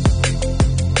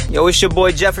 Yo, it's your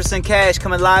boy Jefferson Cash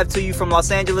coming live to you from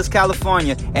Los Angeles,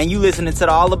 California, and you listening to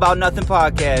the All About Nothing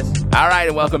podcast. All right,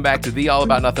 and welcome back to the All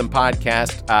About Nothing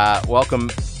podcast. Welcome,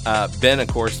 Ben, of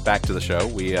course, back to the show.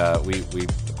 We of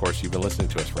course, you've been listening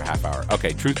to us for a half hour.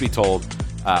 Okay, truth be told,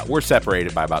 we're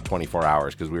separated by about 24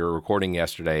 hours because we were recording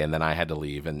yesterday and then I had to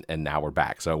leave, and now we're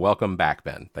back. So welcome back,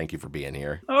 Ben. Thank you for being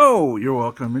here. Oh, you're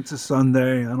welcome. It's a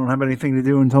Sunday. I don't have anything to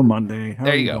do until Monday. How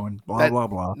there are you you go. Going? Blah, blah,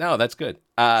 blah. No, that's good.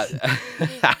 I'm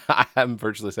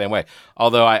virtually the same way.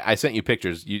 Although I sent you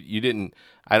pictures. You didn't,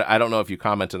 I don't know if you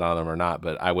commented on them or not,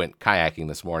 but I went kayaking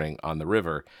this morning on the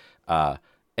river, and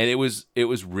it was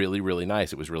really, really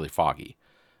nice. It was really foggy,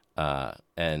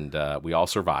 and we all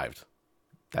survived.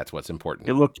 That's what's important.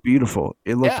 It looked beautiful.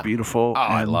 Beautiful. Oh,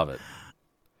 I love it.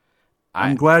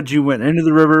 I'm glad you went into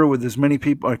the river with as many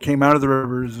people, or came out of the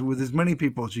rivers with as many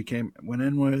people as you went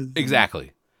in with.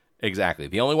 Exactly.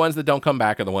 The only ones that don't come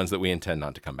back are the ones that we intend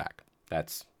not to come back.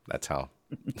 That's how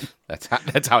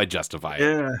That's how I justify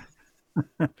it.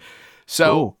 Yeah.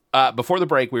 So Cool. before the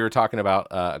break, we were talking about,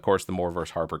 of course, the Moore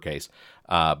versus Harper case,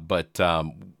 but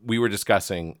we were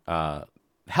discussing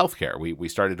healthcare. We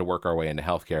started to work our way into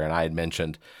healthcare, and I had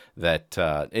mentioned that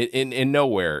in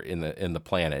nowhere in the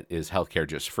planet is healthcare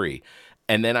just free.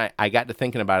 And then I got to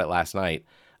thinking about it last night.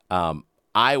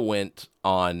 I went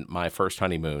on my first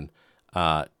honeymoon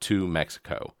to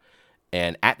Mexico,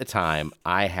 and at the time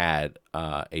I had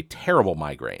a terrible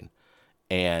migraine,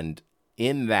 and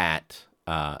in that.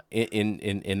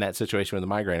 In that situation with the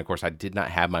migraine, of course, I did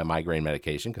not have my migraine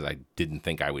medication because I didn't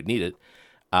think I would need it.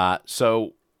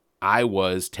 So I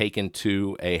was taken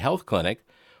to a health clinic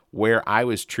where I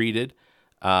was treated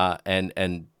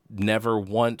and never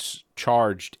once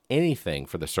charged anything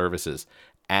for the services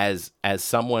as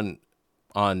someone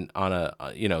on a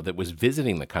that was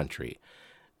visiting the country.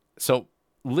 So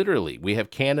literally, we have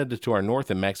Canada to our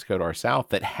north and Mexico to our south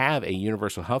that have a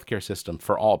universal healthcare system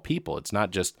for all people. It's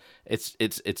not just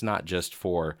not just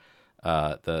for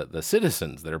the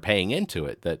citizens that are paying into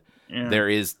it. That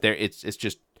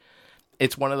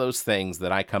it's one of those things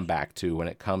that I come back to when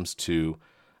it comes to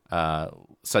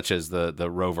such as the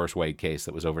Roe versus Wade case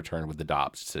that was overturned with the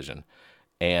Dobbs decision,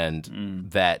 and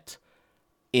that.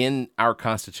 In our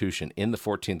Constitution, in the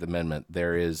 14th Amendment,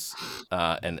 there is,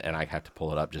 and I have to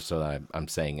pull it up just so that I'm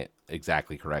saying it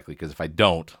exactly correctly, because if I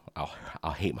don't,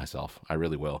 I'll hate myself. I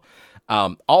really will.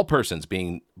 All persons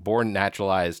being born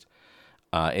naturalized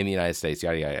in the United States,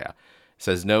 yada yada yada,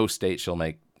 says no state shall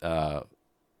make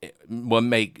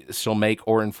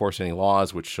or enforce any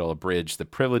laws which shall abridge the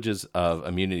privileges of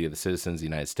immunity of the citizens of the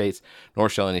United States, nor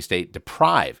shall any state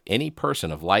deprive any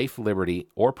person of life, liberty,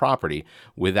 or property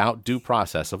without due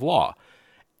process of law.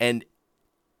 And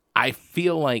I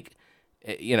feel like,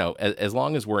 as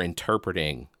long as we're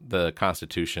interpreting the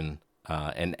Constitution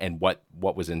and what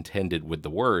was intended with the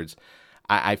words,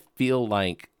 I feel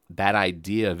like that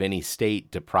idea of any state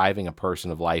depriving a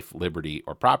person of life, liberty,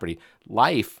 or property,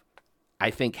 I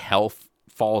think health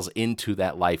falls into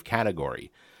that life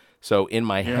category. So in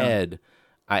my head,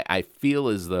 I feel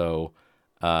as though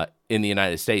in the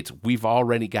United States, we've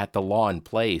already got the law in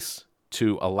place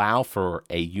to allow for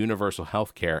a universal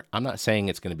health care. I'm not saying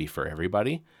it's going to be for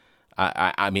everybody.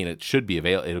 I mean, it should be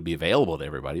it'll be available to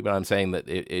everybody, but I'm saying that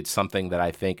it's something that I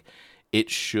think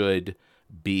it should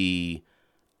be,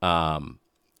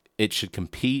 it should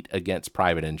compete against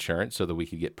private insurance so that we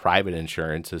could get private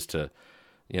insurance as to,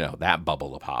 that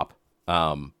bubble to pop.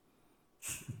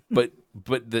 But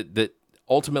that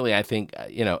ultimately, I think,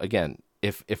 again,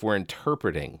 if we're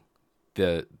interpreting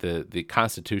the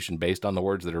Constitution based on the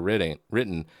words that are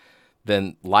written,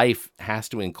 then life has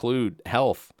to include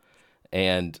health.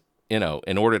 And,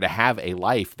 in order to have a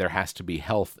life, there has to be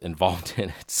health involved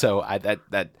in it. So I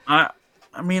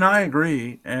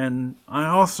agree. And I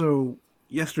also,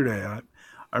 yesterday,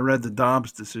 I read the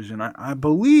Dobbs decision. I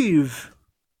believe,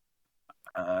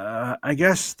 I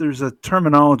guess there's a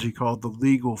terminology called the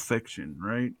legal fiction,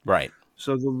 right? Right.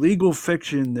 So the legal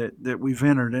fiction that we've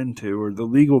entered into, or the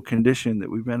legal condition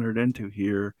that we've entered into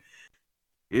here,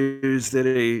 is that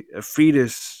a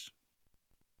fetus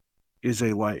is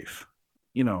a life,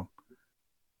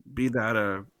 be that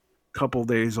a couple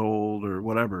days old or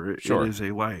whatever, sure. It is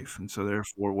a life. And so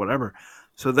therefore, whatever.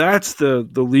 So that's the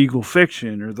legal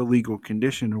fiction or the legal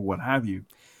condition or what have you.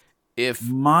 If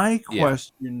my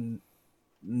question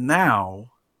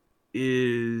now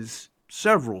is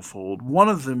severalfold. One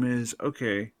of them is,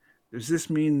 okay, does this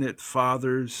mean that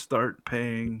fathers start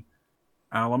paying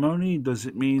alimony? Does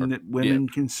it mean that women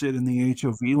can sit in the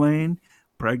HOV lane?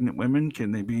 Pregnant women,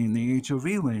 can they be in the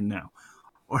HOV lane now?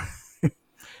 Or,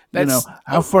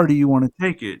 how far do you want to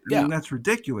take it? I mean, that's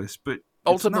ridiculous, but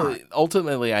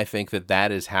ultimately, I think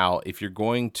that is how, if you're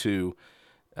going to,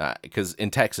 because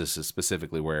in Texas is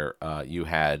specifically where you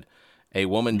had a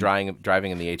woman driving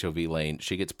in the HOV lane.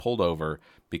 She gets pulled over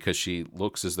because she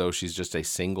looks as though she's just a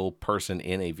single person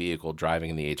in a vehicle driving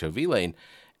in the HOV lane.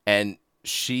 And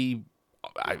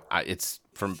it's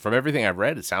from everything I've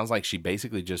read, it sounds like she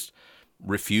basically just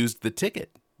refused the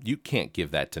ticket. You can't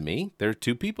give that to me. There are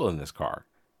two people in this car,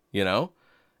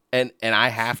 and I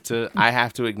have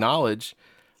to acknowledge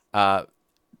that,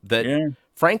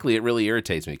 frankly, it really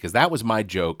irritates me, because that was my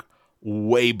joke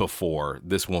way before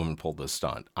this woman pulled this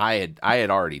stunt. I had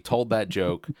already told that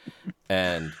joke,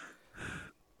 and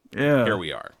here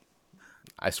we are.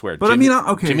 I swear. But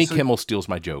Jimmy Kimmel steals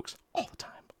my jokes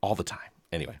all the time.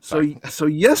 Anyway, so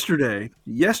yesterday,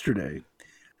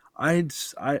 I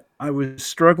was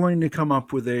struggling to come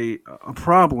up with a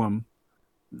problem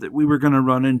that we were going to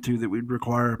run into that would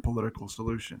require a political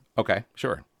solution. Okay,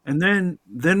 sure. And then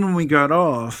when we got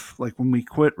off, like when we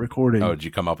quit recording, did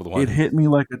you come up with one? It hit me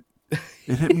like a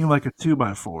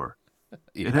 2x4.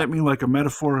 Yeah. It hit me like a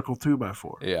metaphorical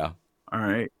 2x4. Yeah. All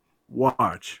right.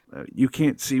 Watch. You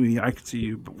can't see me. I can see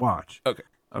you, but watch.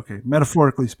 Okay.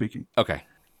 Metaphorically speaking. Okay.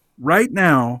 Right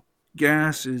now,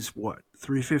 gas is what?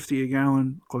 $3.50 a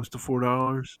gallon, close to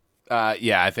 $4.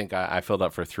 Yeah, I think I filled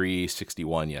up for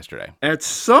 $3.61 yesterday. At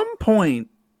some point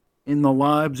in the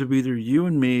lives of either you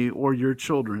and me or your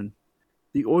children,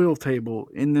 the oil table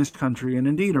in this country and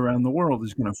indeed around the world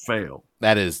is going to fail.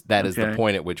 That is the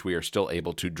point at which we are still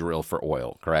able to drill for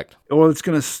oil, correct? Well, it's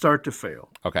going to start to fail.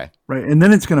 Okay. Right. And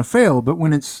then it's going to fail. But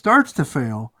when it starts to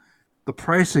fail, the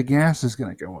price of gas is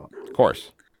going to go up. Of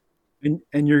course.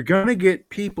 And you're going to get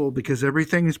people, because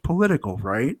everything is political,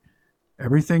 right?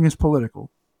 Everything is political.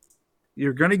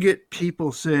 You're going to get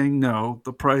people saying, no,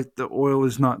 the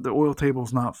oil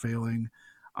table's not failing.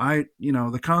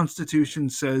 The Constitution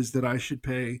says that I should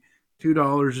pay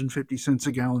 $2.50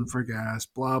 a gallon for gas,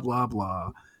 blah, blah,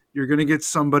 blah. You're going to get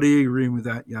somebody agreeing with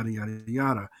that, yada, yada,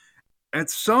 yada.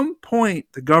 At some point,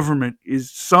 the government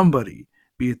is somebody,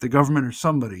 be it the government or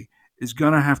somebody, is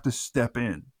going to have to step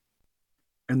in.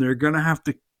 And they're going to have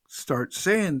to start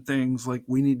saying things like,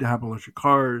 we need to have electric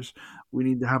cars, we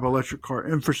need to have electric car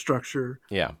infrastructure,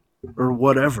 or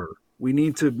whatever. We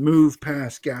need to move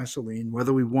past gasoline,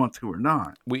 whether we want to or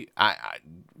not.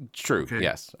 True. Okay.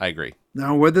 Yes, I agree.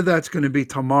 Now, whether that's going to be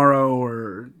tomorrow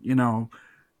or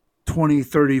 20,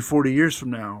 30, 40 years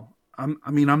from now, I'm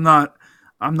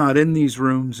not in these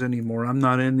rooms anymore. I'm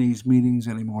not in these meetings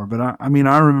anymore. But I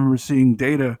remember seeing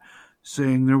data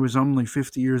saying there was only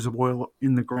 50 years of oil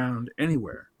in the ground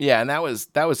anywhere. Yeah, and that was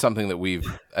something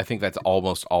that I think that's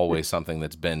almost always something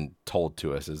that's been told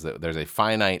to us, is that there's a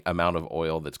finite amount of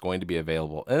oil that's going to be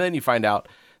available. And then you find out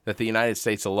that the United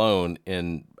States alone,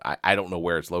 I don't know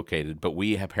where it's located, but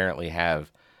we apparently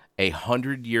have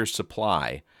 100-year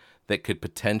supply that could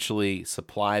potentially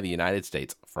supply the United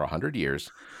States for 100 years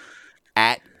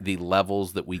at the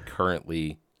levels that we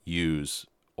currently use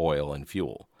oil and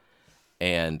fuel.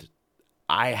 And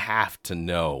I have to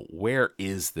know, where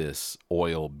is this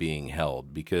oil being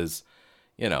held? Because,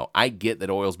 I get that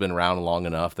oil's been around long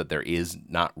enough that there is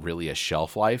not really a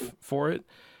shelf life for it,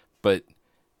 but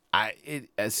I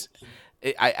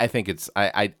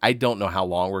don't know how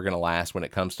long we're going to last when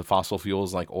it comes to fossil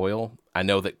fuels like oil. I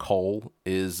know that coal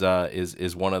is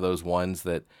one of those ones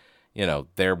that,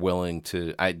 they're willing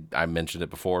to, I mentioned it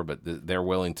before, but they're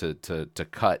willing to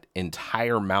cut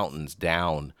entire mountains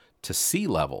down to sea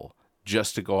level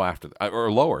just to go after,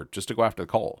 or lower, just to go after the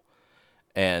coal.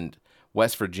 And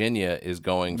West Virginia is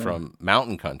going from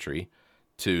mountain country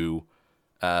to,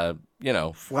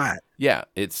 flat. Yeah,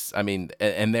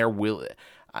 and they're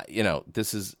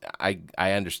this is, I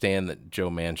understand that Joe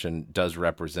Manchin does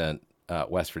represent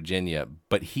West Virginia,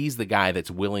 but he's the guy that's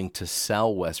willing to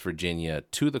sell West Virginia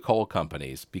to the coal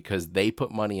companies because they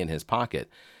put money in his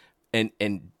pocket. And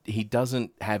he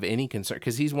doesn't have any concern,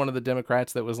 because he's one of the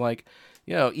Democrats that was like,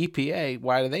 EPA,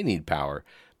 why do they need power?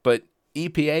 But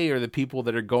EPA are the people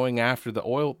that are going after the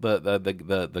oil,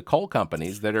 the coal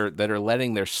companies that are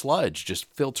letting their sludge just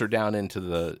filter down into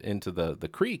the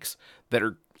creeks that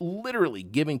are literally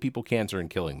giving people cancer and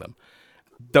killing them.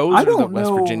 Those are the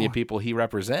West Virginia people he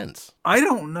represents. I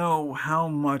don't know how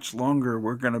much longer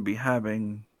we're going to be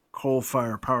having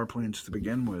coal-fired power plants to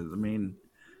begin with. Maybe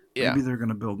they're going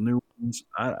to build new ones.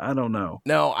 I don't know.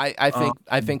 No, I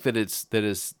think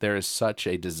that there is such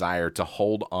a desire to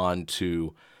hold on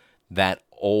to that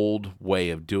old way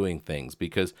of doing things,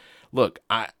 because look,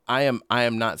 I am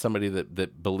not somebody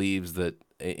that believes that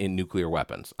in nuclear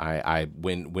weapons.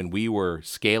 When we were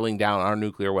scaling down our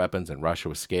nuclear weapons and Russia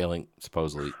was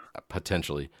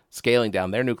potentially scaling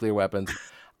down their nuclear weapons,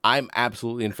 I'm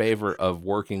absolutely in favor of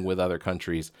working with other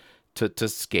countries to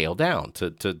scale down,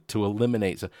 to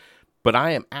eliminate. But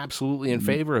I am absolutely in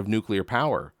favor of nuclear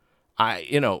power.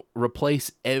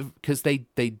 Replace because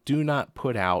they do not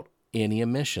put out any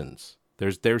emissions.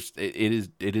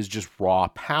 It is just raw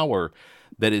power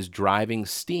that is driving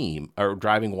steam, or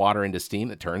driving water into steam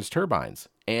that turns turbines.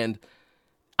 And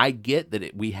I get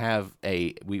that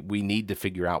we need to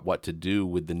figure out what to do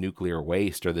with the nuclear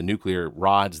waste or the nuclear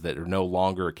rods that are no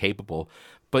longer capable.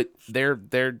 But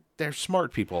they're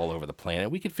smart people all over the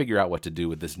planet. We could figure out what to do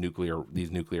with these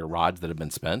nuclear rods that have been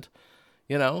spent.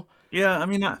 Yeah,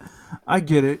 I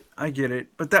get it.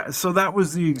 But that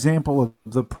was the example of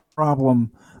the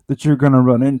problem that you're going to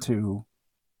run into,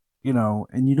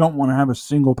 and you don't want to have a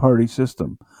single party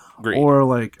system. Agreed.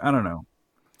 Or I don't know.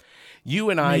 You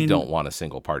and I don't want a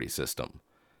single party system.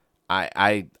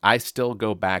 I still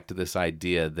go back to this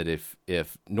idea that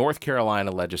if North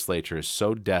Carolina legislature is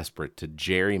so desperate to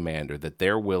gerrymander that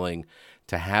they're willing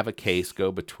to have a case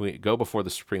go before the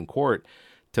Supreme Court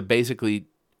to basically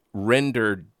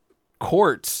render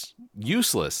courts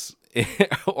useless,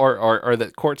 or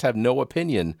that courts have no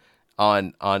opinion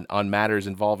on matters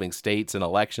involving states and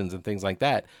elections and things like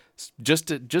that, just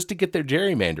to get their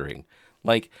gerrymandering.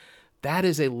 Like, that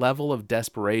is a level of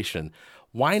desperation.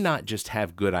 Why not just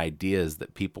have good ideas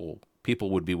that people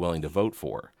would be willing to vote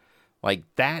for? Like,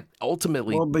 that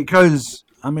ultimately. Well, because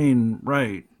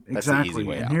right, that's the easy exactly.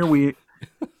 way And out.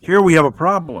 here we have a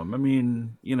problem.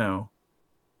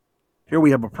 Here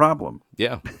we have a problem.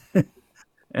 Yeah.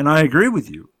 And I agree with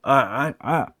you. I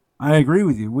agree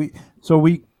with you.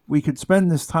 We could spend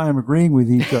this time agreeing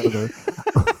with each other.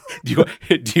 Do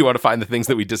you want to find the things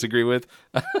that we disagree with?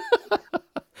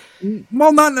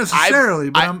 Well, not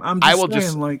necessarily, but I'm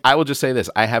just saying, I will just say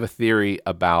this. I have a theory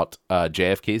about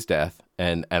JFK's death,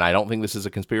 and I don't think this is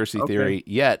a conspiracy theory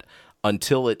yet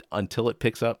until it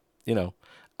picks up.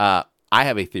 I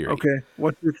have a theory. Okay,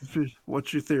 what's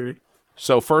your theory?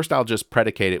 So first, I'll just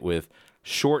predicate it with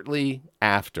shortly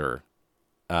after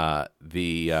after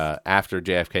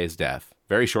JFK's death,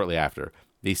 very shortly after,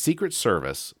 the Secret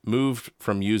Service moved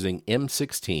from using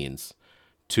M16s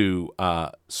to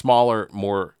smaller,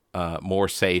 more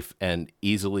safe and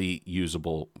easily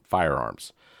usable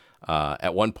firearms.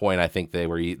 At one point, I think they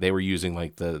were using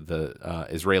like the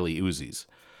Israeli Uzis,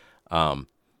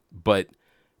 but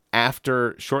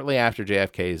shortly after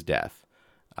JFK's death,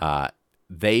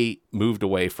 they moved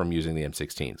away from using the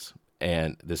M16s,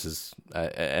 and this is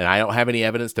and I don't have any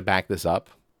evidence to back this up.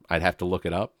 I'd have to look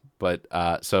it up, but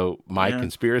so my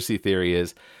conspiracy theory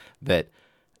is that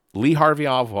Lee Harvey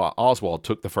Oswald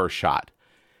took the first shot.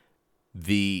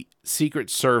 The Secret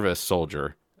Service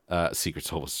soldier, Secret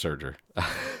Service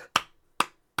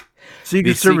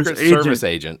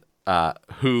agent,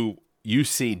 who you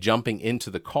see jumping into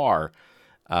the car,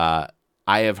 I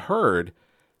have heard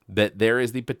that there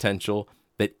is the potential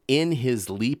that in his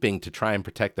leaping to try and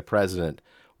protect the president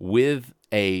with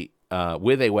a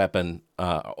weapon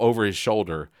over his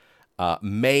shoulder,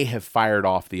 may have fired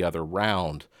off the other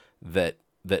round that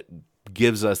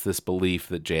gives us this belief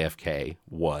that JFK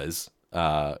was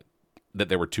that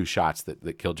there were two shots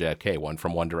that killed JFK, one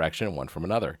from one direction and one from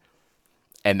another,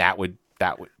 and that would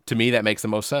to me that makes the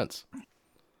most sense.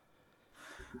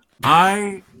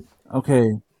 That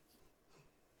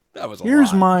was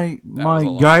Here's my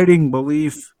guiding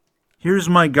belief. Here's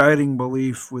my guiding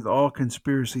belief with all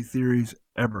conspiracy theories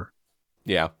ever.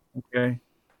 Yeah. Okay.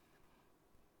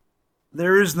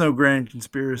 There is no grand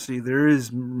conspiracy. There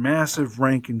is massive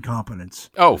rank incompetence.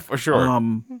 Oh, for sure.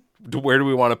 Where do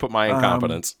we want to put my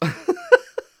incompetence?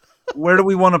 Where do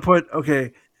we want to put?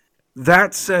 Okay.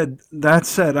 That said,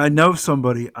 I know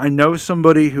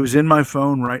somebody who's in my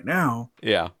phone right now.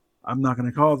 Yeah. I'm not going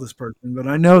to call this person, but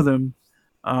I know them.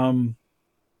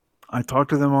 I talk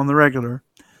to them on the regular,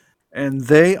 and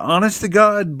they, honest to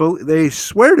God, they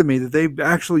swear to me that they've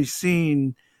actually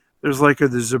seen. There's like the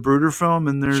Zapruder film,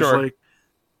 and there's like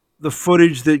the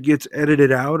footage that gets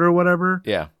edited out or whatever.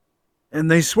 Yeah. And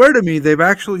they swear to me they've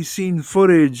actually seen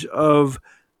footage of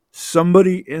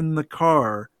somebody in the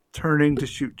car turning to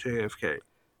shoot JFK.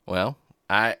 Well,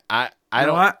 I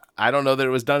don't know that it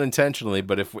was done intentionally,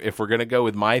 but if we're gonna go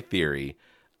with my theory,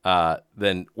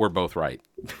 then we're both right.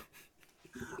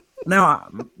 Now,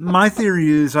 my theory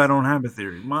is I don't have a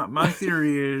theory. My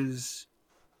theory is,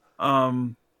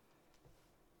 I'm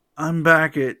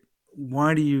back at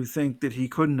why do you think that he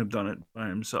couldn't have done it by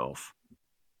himself?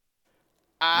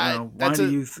 Why do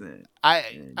you think?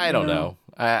 I don't know.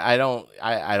 I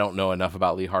don't know enough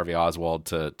about Lee Harvey Oswald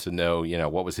to know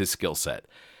what was his skill set.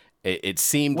 It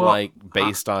seemed like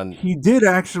based on he did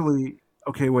actually.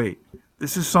 Okay, wait.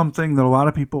 This is something that a lot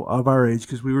of people of our age,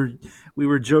 because we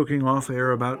were joking off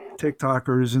air about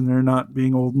TikTokers and they're not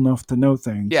being old enough to know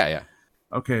things. Yeah.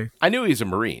 Okay. I knew he was a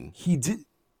Marine. He did.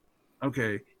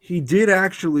 Okay. He did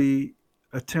actually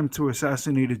attempt to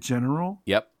assassinate a general.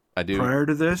 Yep, I do. Prior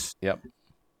to this. Yep.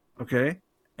 Okay.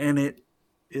 And it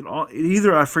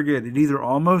either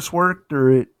almost worked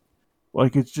or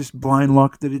it's just blind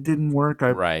luck that it didn't work.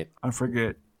 I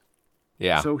forget.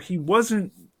 Yeah. So he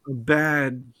wasn't a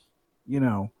bad,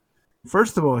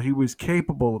 first of all, he was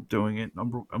capable of doing it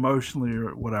emotionally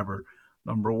or whatever.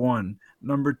 Number one.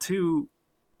 Number two,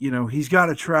 he's got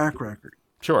a track record.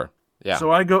 Sure. Yeah.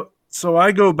 So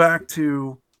I go back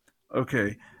to,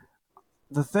 okay,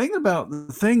 the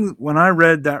thing when I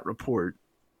read that report,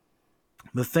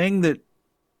 the thing that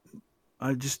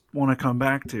I just want to come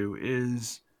back to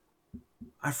is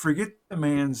I forget the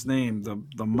man's name, the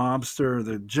mobster,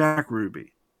 the Jack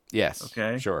Ruby. Yes.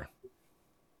 Okay. Sure.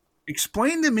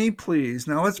 Explain to me, please.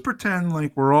 Now let's pretend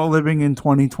like we're all living in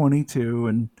 2022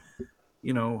 and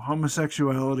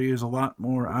homosexuality is a lot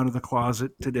more out of the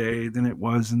closet today than it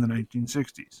was in the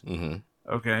 1960s. Mm-hmm.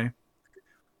 Okay.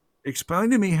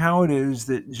 Explain to me how it is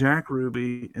that Jack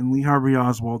Ruby and Lee Harvey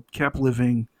Oswald kept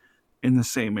living in the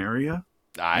same area.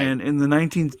 And in the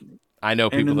 19 I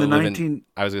know people that live in.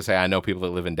 I was gonna say I know people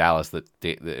that live in Dallas that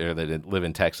live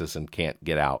in Texas and can't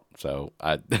get out. So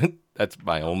that's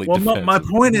my only. Well, defense. my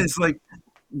point is like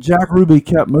Jack Ruby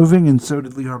kept moving, and so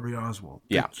did Lee Harvey Oswald.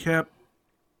 They kept.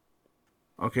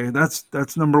 Okay,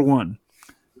 that's number one.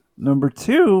 Number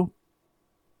two,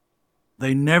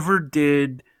 they never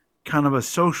did kind of a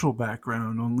social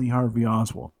background on Lee Harvey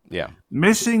Oswald. Yeah,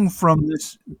 missing from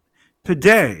this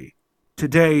today,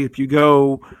 if you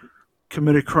go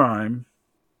commit a crime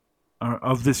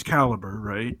of this caliber,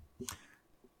 right?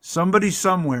 Somebody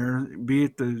somewhere, be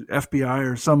it the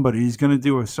FBI or somebody, is going to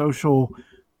do a social.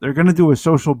 They're going to do a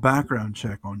social background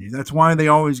check on you. That's why they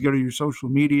always go to your social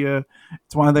media.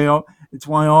 It's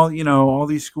why all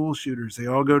these school shooters, they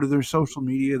all go to their social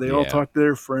media. They all talk to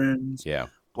their friends. Yeah.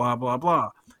 Blah blah blah.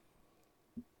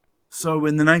 So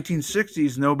in the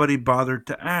 1960s, nobody bothered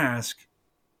to ask,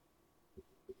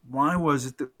 why was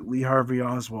it that Lee Harvey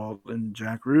Oswald and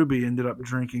Jack Ruby ended up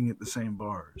drinking at the same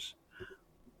bars?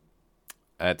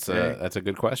 That's a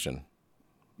good question.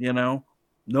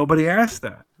 Nobody asked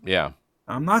that. Yeah.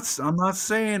 I'm not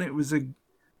saying it was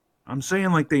I'm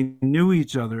saying like they knew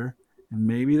each other and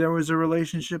maybe there was a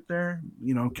relationship there,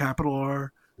 capital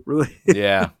R.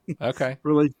 Yeah. Okay.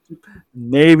 Relationship.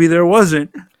 Maybe there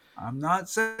wasn't. I'm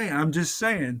just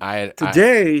saying.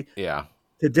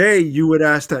 Today you would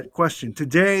ask that question.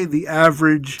 Today, the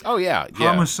average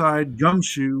homicide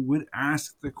gumshoe would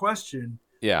ask the question.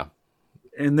 Yeah.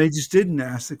 And they just didn't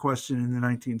ask the question in the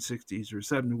 1960s or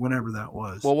 70s, whenever that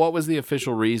was. Well, what was the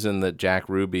official reason that Jack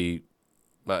Ruby,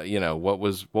 what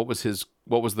was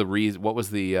the reason? What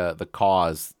was the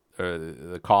cause, or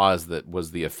the cause that was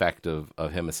the effect of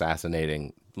him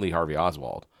assassinating Lee Harvey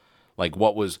Oswald? Like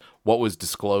what was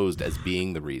disclosed as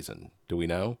being the reason? Do we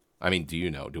know? I mean, do you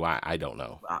know? Do I? I don't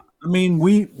know. I mean,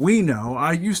 we know.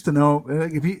 I used to know.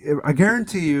 I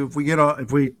guarantee you,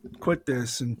 if we quit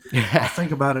this and I'll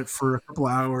think about it for a couple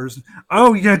hours.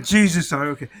 Oh yeah, Jesus.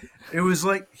 Okay, it was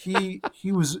like he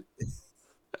was.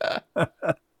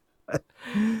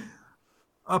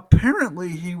 Apparently,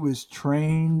 he was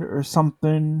trained or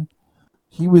something.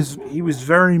 He was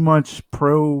very much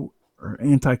pro or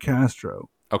anti-Castro.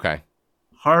 Okay.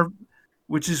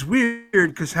 Which is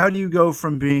weird because how do you go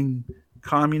from being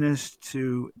communist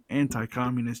to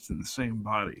anti-communist in the same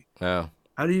body? Oh.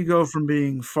 How do you go from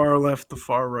being far left to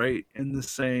far right in the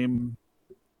same?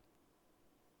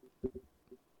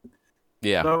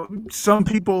 Yeah. So some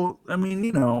people, I mean,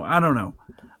 I don't know.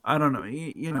 I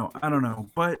don't know.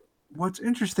 But what's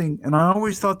interesting, and I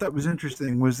always thought that was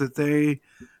interesting, was that they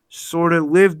sort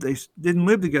of they didn't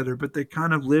live together, but they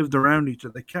kind of lived around each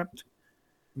other. They kept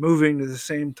moving to the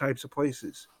same types of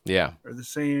places. Yeah. Or the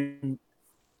same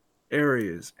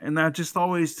areas. And that just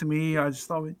always, to me, I just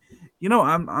thought,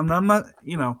 I'm not,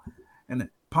 and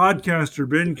podcaster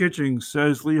Ben Kitchings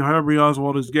says Lee Harvey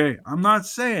Oswald is gay. I'm not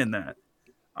saying that.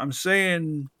 I'm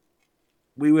saying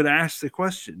we would ask the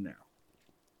question now.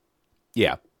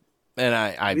 Yeah. And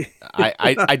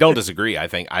I don't disagree. I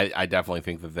definitely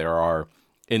think that there are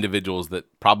individuals that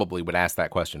probably would ask that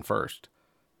question first.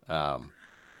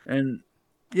 And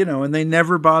they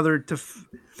never bothered to.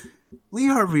 Lee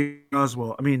Harvey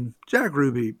Oswald, I mean, Jack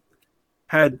Ruby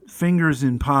had fingers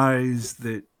in pies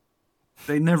that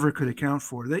they never could account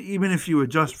for. That even if you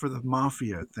adjust for the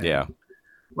mafia thing,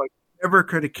 like never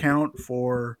could account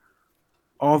for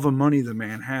all the money the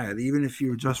man had, even if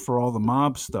you adjust for all the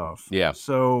mob stuff. Yeah.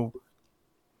 So,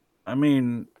 I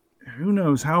mean, who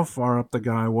knows how far up the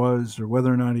guy was, or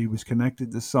whether or not he was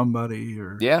connected to somebody,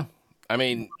 or I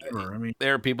mean,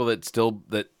 there are people that still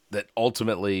that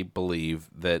ultimately believe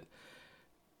that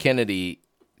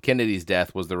Kennedy's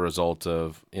death was the result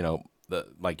of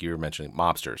like you were mentioning,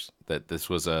 mobsters. That this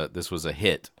was a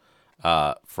hit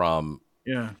from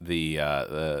the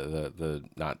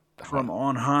not from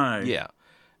on high. Yeah,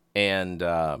 and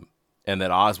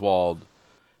that Oswald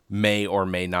may or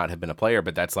may not have been a player,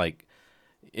 but that's like,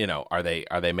 are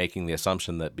they making the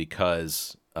assumption that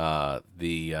because there's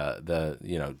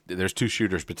two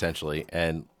shooters potentially,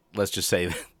 and let's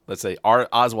say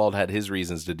Oswald had his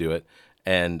reasons to do it,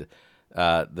 and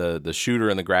the shooter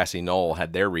in the grassy knoll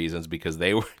had their reasons because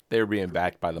they were being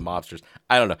backed by the mobsters.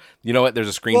 I don't know. You know what? There's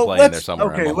a screenplay in there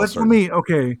somewhere.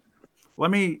 Okay,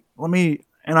 let me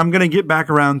and I'm going to get back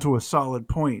around to a solid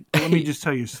point. But let me just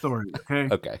tell you a story, okay?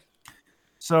 Okay.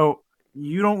 So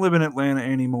you don't live in Atlanta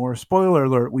anymore. Spoiler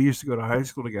alert, we used to go to high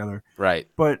school together. Right.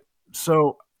 But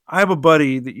so I have a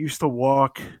buddy that used to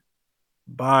walk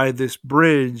by this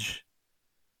bridge,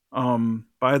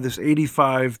 by this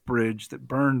 85 bridge that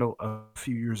burned a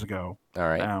few years ago. All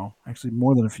right. Now, actually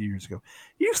more than a few years ago.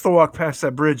 He used to walk past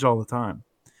that bridge all the time.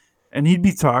 And he'd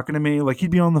be talking to me, like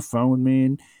he'd be on the phone with me,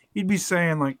 and he'd be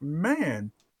saying, like,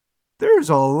 man, there's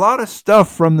a lot of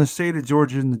stuff from the state of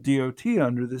Georgia and the DOT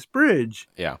under this bridge.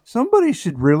 Yeah. Somebody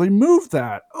should really move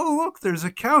that. Oh, look, there's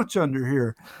a couch under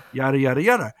here. Yada, yada,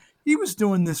 yada. He was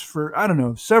doing this for, I don't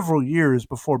know, several years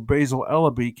before Basil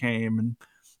Ellaby came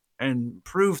and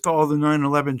proved to all the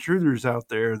 9/11 truthers out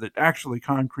there that actually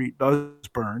concrete does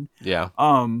burn. Yeah.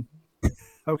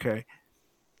 Okay.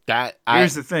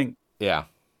 Here's the thing. Yeah.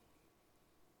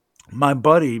 My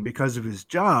buddy, because of his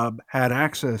job, had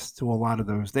access to a lot of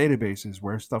those databases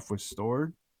where stuff was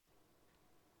stored.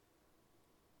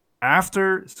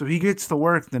 So he gets to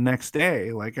work the next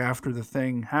day, like after the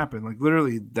thing happened, like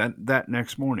literally that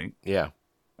next morning. Yeah.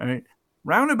 All right.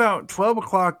 Round about 12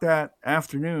 o'clock that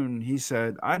afternoon, he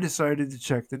said, I decided to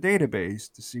check the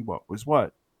database to see what was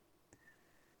what.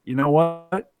 You know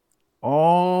what?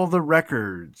 All the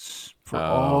records for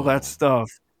all that stuff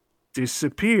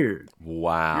disappeared.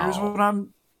 Wow.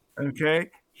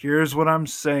 Here's what I'm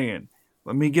saying.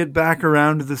 Let me get back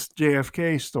around to this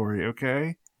JFK story,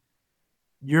 okay?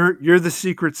 You're the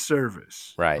Secret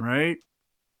Service, right? Right?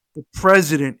 The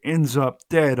president ends up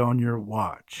dead on your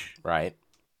watch, right?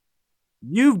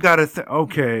 You've got to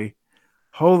okay,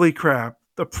 holy crap,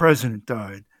 the president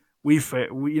died. We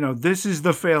this is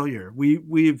the failure.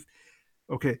 We've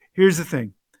okay, here's the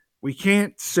thing. We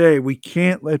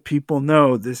can't let people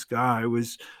know this guy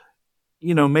was,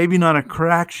 maybe not a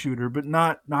crack shooter, but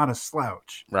not a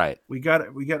slouch. Right. We got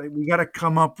to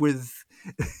come up with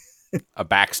a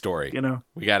backstory.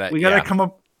 We got to come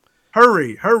up.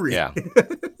 Hurry. Yeah.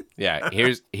 Yeah.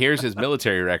 Here's his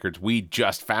military records we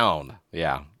just found.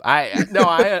 Yeah. I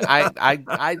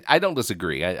don't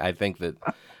disagree. I think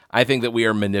that we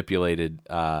are manipulated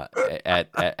at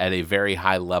a very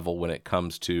high level when it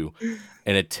comes to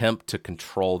an attempt to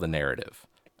control the narrative.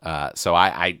 So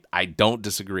I don't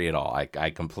disagree at all. I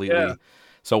completely. Yeah.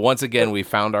 So once again, we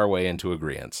found our way into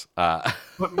agreement. But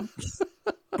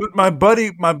my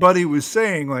buddy was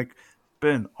saying, like,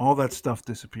 Ben, all that stuff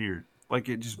disappeared. Like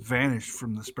it just vanished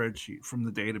from the spreadsheet, from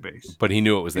the database. But he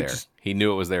knew it was there. He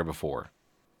knew it was there before.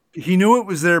 He knew it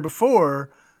was there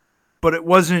before. But it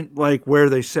wasn't like where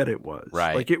they said it was.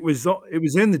 Right. Like it was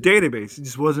in the database. It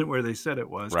just wasn't where they said it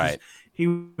was. Right. He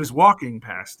was walking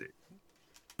past it.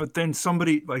 But then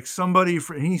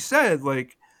he said,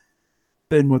 like,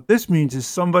 then what this means is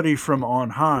somebody from on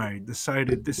high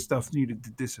decided this stuff needed to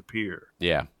disappear.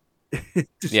 Yeah. It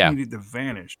just needed to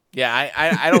vanish. Yeah,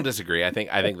 I don't disagree. I think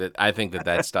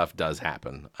that stuff does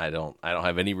happen. I don't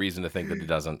have any reason to think that it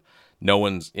doesn't. No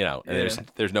one's,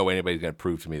 there's no way anybody's going to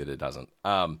prove to me that it doesn't.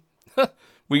 So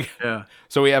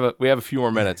we have a few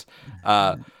more minutes.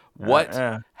 How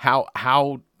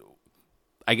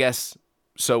I guess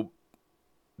so.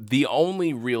 The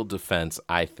only real defense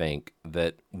I think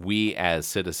that we as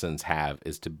citizens have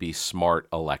is to be smart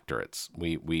electorates.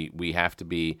 We have to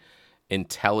be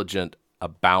intelligent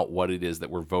about what it is that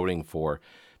we're voting for,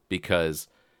 because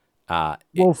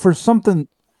for something,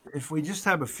 if we just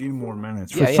have a few more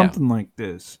minutes for something like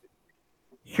this.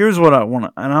 Here's what I want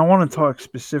to, and I want to talk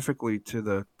specifically to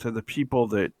the people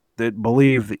that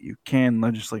believe that you can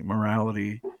legislate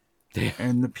morality,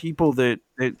 and the people that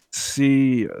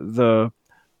see the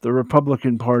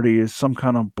Republican Party as some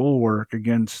kind of bulwark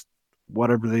against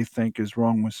whatever they think is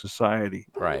wrong with society.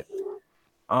 Right.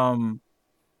 And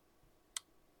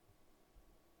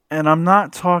I'm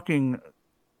not talking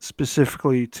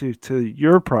specifically to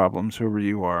your problems, whoever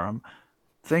you are.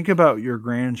 Think about your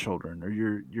grandchildren or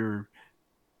your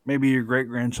maybe your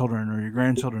great-grandchildren or your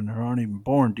grandchildren who aren't even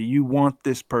born. Do you want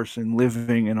this person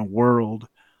living in a world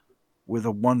with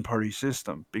a one-party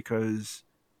system? Because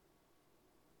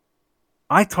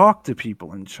I talk to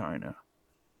people in China.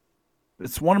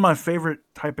 It's one of my favorite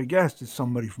type of guests is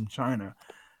somebody from China.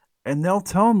 And they'll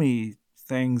tell me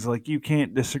things like, you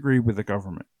can't disagree with the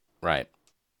government. Right.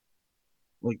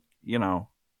 Like,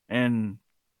 and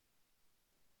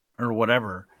or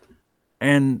whatever.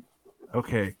 And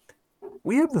okay,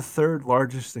 we have the third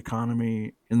largest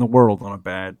economy in the world on a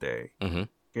bad day. Mm-hmm.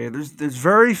 Okay, there's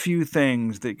very few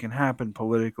things that can happen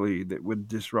politically that would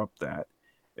disrupt that,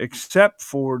 except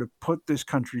for to put this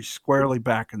country squarely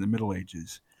back in the Middle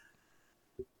Ages.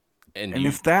 And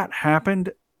if that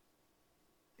happened,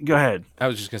 Go ahead. I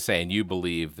was just going to say, and you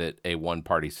believe that a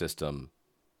one-party system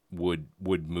would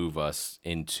move us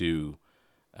into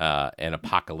an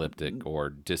apocalyptic or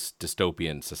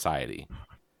dystopian society.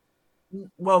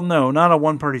 Well, no, not a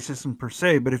one-party system per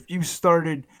se, but if you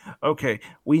started, okay,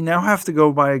 we now have to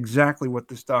go by exactly what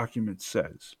this document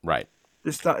says. Right.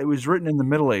 It was written in the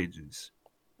Middle Ages,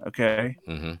 okay?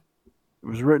 Mm-hmm. It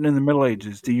was written in the Middle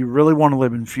Ages. Do you really want to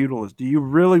live in feudalism? Do you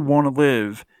really want to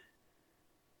live,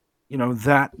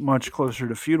 that much closer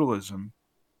to feudalism?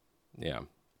 Yeah.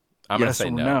 I'm going to say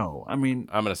no. I mean,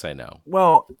 I'm going to say no.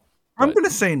 Well, I'm going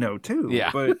to say no too.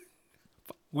 Yeah. But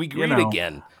we agreed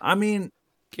again. I mean,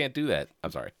 can't do that.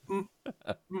 I'm sorry.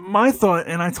 My thought,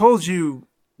 and I told you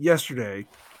yesterday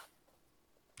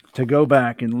to go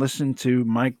back and listen to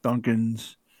Mike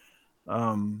Duncan's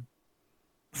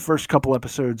first couple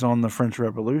episodes on the French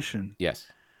Revolution. Yes.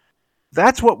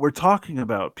 That's what we're talking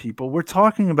about, people. We're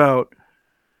talking about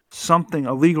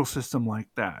a legal system like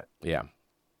that. Yeah.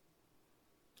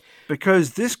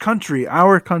 Because this country,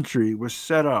 our country, was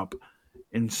set up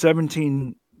in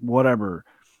 17 whatever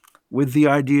with the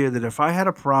idea that if I had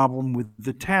a problem with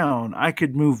the town, I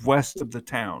could move west of the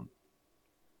town.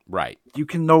 Right. You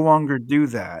can no longer do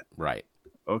that. Right.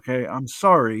 Okay, I'm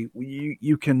sorry.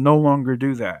 You can no longer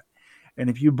do that. And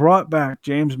if you brought back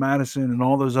James Madison and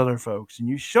all those other folks and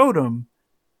you showed them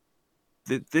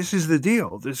that this is the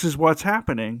deal, this is what's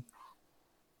happening,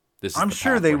 I'm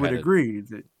sure they would agree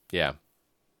that. Yeah.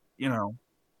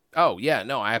 Oh yeah,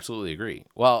 no, I absolutely agree.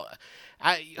 Well,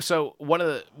 so one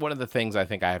of the things I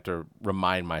think I have to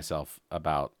remind myself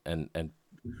about, and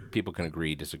people can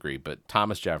agree, disagree, but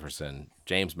Thomas Jefferson,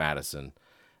 James Madison,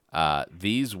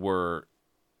 these were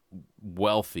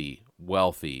wealthy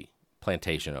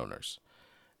plantation owners,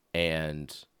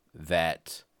 and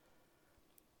that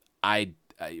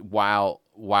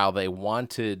while they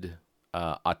wanted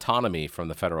autonomy from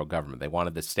the federal government, they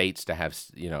wanted the states to have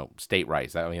state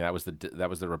rights. I mean, that was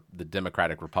the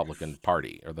Democratic Republican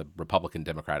Party, or the Republican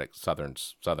Democratic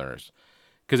Southerners,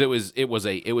 because it was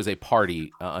a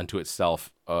party unto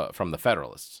itself from the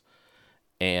Federalists,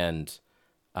 and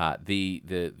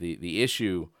the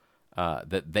issue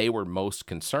that they were most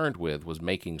concerned with was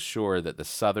making sure that the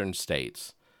southern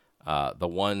states, the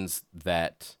ones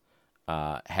that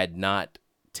had not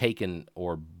taken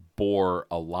or bore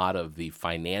a lot of the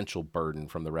financial burden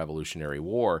from the Revolutionary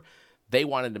War, they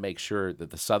wanted to make sure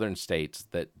that the southern states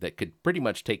that could pretty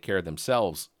much take care of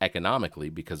themselves economically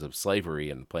because of slavery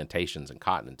and plantations and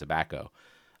cotton and tobacco,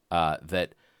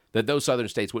 that those southern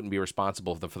states wouldn't be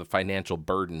responsible for the financial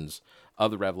burdens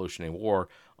of the Revolutionary War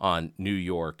on New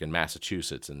York and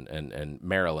Massachusetts and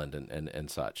Maryland and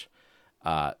such.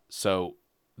 So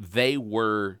they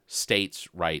were states'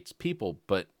 rights people,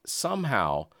 but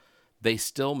somehow they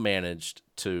still managed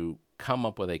to come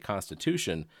up with a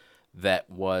constitution that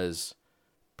was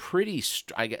pretty.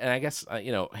 And I guess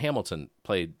Hamilton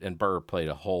played, and Burr played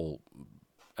a whole.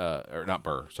 Or not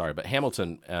Burr, sorry, but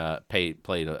Hamilton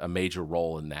played a major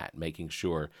role in that, making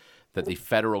sure that the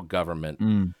federal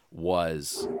government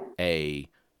was a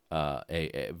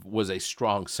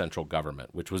strong central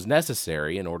government, which was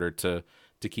necessary in order to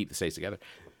keep the states together.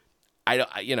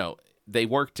 They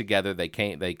worked together.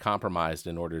 They compromised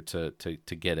in order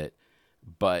to get it,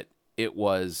 but it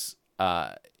was.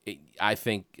 I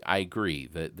think I agree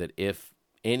that if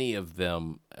any of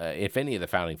them, if any of the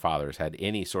founding fathers had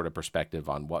any sort of perspective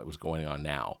on what was going on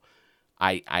now,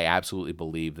 I absolutely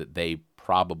believe that they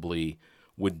probably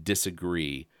would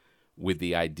disagree with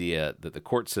the idea that the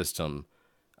court system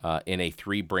in a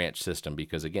 3-branch system,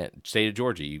 because again, state of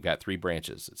Georgia, you've got 3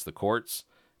 branches. It's the courts,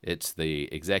 it's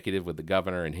the executive with the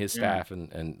governor and his staff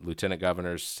and lieutenant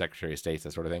governors, secretary of state,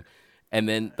 that sort of thing, and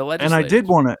then the legislature.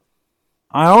 And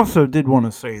I also did want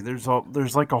to say there's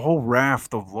like a whole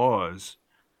raft of laws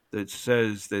that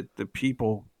says that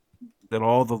that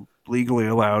all the legally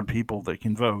allowed people that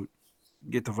can vote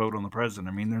get to vote on the president.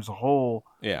 I mean, there's a whole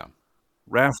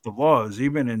raft of laws,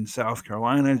 even in South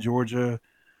Carolina, Georgia.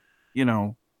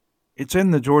 It's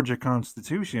in the Georgia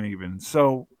Constitution even.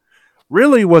 So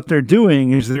really what they're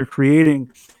doing is they're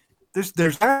creating this.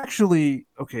 There's actually,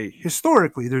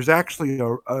 historically, there's actually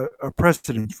a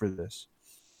precedent for this.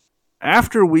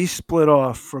 After we split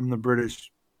off from the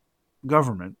British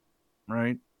government,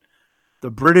 right? The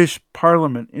British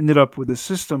Parliament ended up with a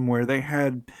system where they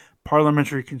had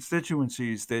parliamentary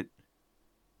constituencies that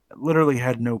literally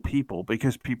had no people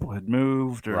because people had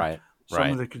moved, or some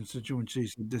of the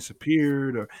constituencies had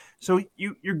disappeared. So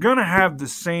you're going to have the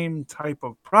same type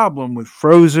of problem with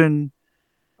frozen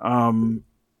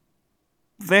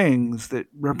things that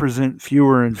represent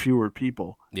fewer and fewer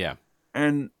people. Yeah.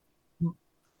 And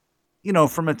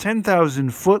from a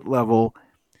 10,000-foot level,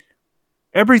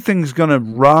 everything's going to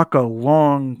rock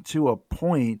along to a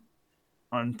point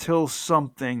until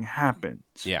something happens.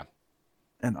 Yeah.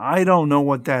 And I don't know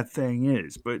what that thing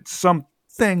is, but some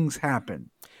things happen.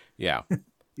 Yeah.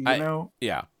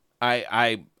 Yeah.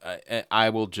 I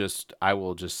will just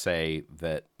say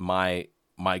that my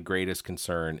greatest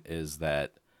concern is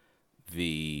that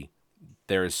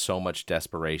there is so much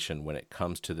desperation when it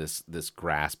comes to this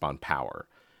grasp on power,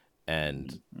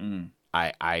 and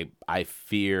I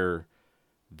fear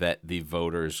that the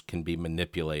voters can be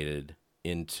manipulated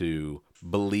into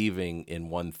believing in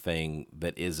one thing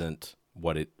that isn't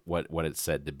what it's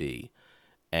said to be,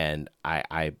 and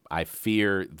I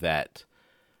fear that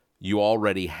you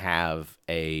already have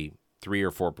a 3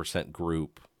 or 4%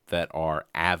 group that are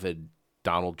avid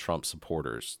Donald Trump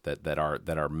supporters that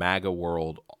are MAGA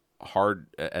world hard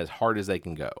as they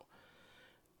can go,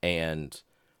 and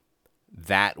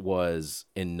that was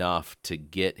enough to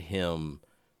get him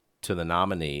to the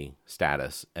nominee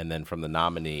status, and then from the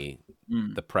nominee,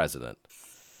 the president.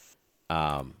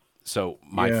 So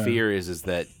my fear is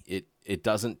that it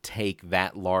doesn't take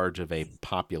that large of a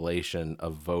population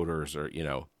of voters, or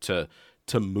to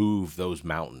move those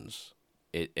mountains.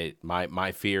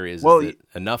 My fear is that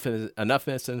enough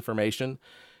misinformation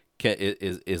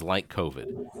is like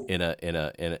COVID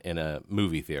in a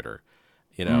movie theater.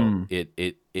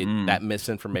 That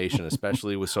misinformation,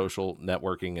 especially with social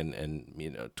networking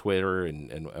and Twitter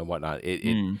and whatnot,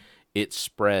 it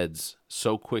spreads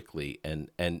so quickly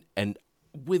and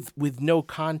with no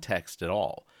context at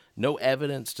all, no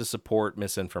evidence to support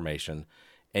misinformation,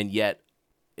 and yet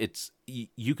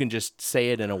you can just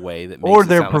say it in a way that makes it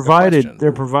sound like a question.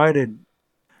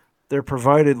 They're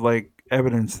provided like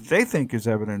evidence that they think is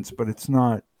evidence, but it's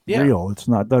not real. It's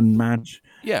not doesn't match.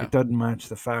 Yeah. It doesn't match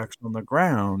the facts on the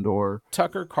ground or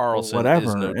Tucker Carlson whatever.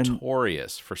 is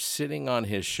notorious for sitting on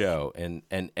his show and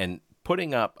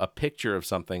putting up a picture of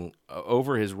something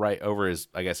over his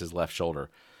I guess his left shoulder,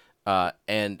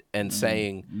 and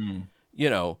saying,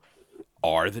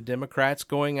 are the Democrats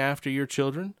going after your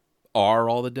children? Are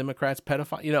all the Democrats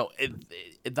pedophiles?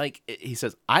 He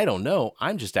says, I don't know.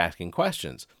 I'm just asking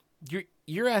questions.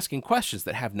 You're asking questions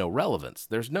that have no relevance.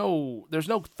 There's no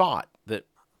thought that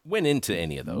went into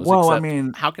any of those. Well,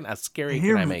 except how scary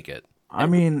can I make it? I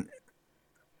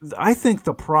think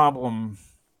the problem.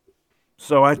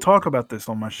 So I talk about this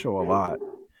on my show a lot,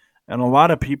 and a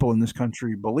lot of people in this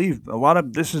country believe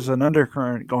this is an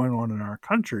undercurrent going on in our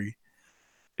country.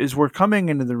 Is we're coming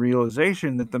into the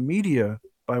realization that the media,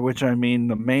 by which I mean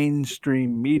the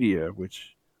mainstream media,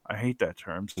 which I hate that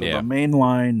term, so the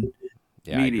mainline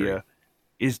media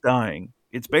is dying.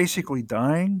 It's basically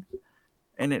dying,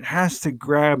 and it has to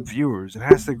grab viewers. It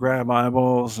has to grab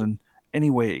eyeballs in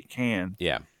any way it can.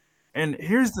 Yeah. And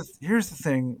here's the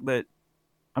thing that,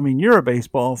 you're a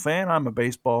baseball fan. I'm a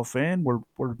baseball fan. We're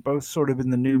both sort of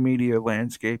in the new media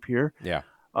landscape here. Yeah.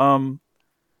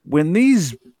 When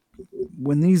the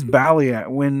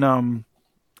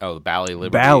Bally Liberty.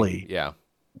 Bally. Yeah.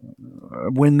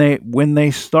 When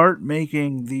they start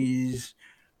making these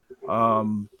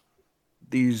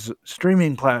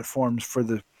streaming platforms for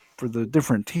the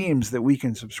different teams that we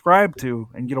can subscribe to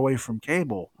and get away from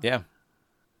cable. Yeah.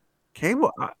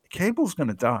 Cable's going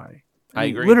to die. I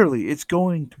agree. Literally, it's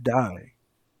going to die.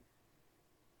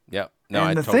 Yeah. No,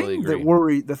 and I totally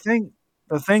agree. The thing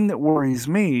that worries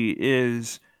me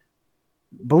is,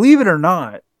 believe it or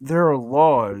not, there are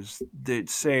laws that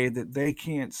say that they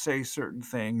can't say certain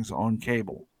things on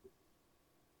cable.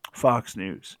 Fox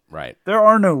News. Right. There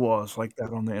are no laws like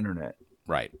that on the internet.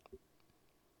 Right.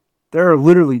 There are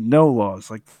literally no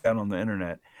laws like that on the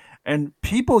internet. And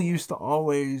people used to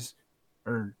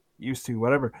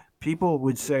people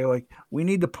would say, like, we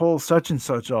need to pull such and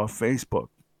such off Facebook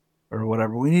or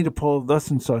whatever. We need to pull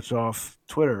thus and such off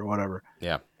Twitter or whatever.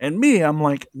 Yeah. And me, I'm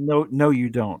like, no, you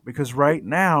don't. Because right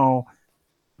now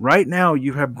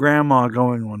you have grandma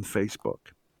going on Facebook.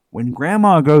 When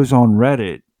grandma goes on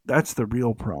Reddit, that's the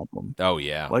real problem. Oh,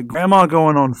 yeah. Like grandma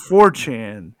going on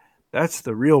 4chan, that's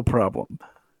the real problem.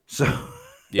 So,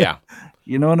 yeah.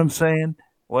 You know what I'm saying?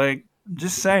 Like,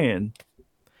 just saying.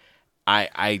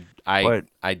 I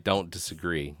don't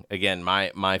disagree. Again,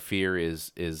 my fear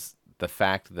is the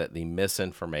fact that the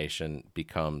misinformation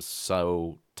becomes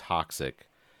so toxic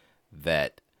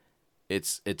that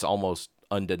it's almost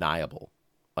undeniable.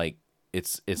 Like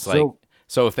it's so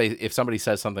if somebody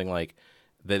says something like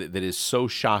that is so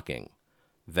shocking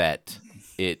that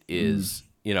it is,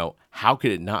 how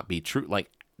could it not be true?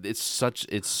 Like it's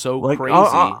so like,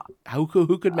 crazy.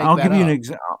 Who could make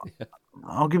that up?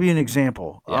 I'll give you an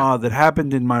example that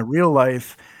happened in my real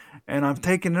life, And I've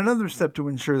taken another step to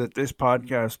ensure that this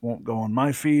podcast won't go on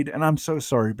my feed. And I'm so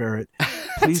sorry, Barrett.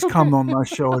 Please come on my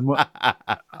show and what?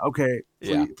 Okay,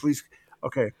 please.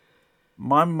 Okay,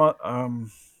 my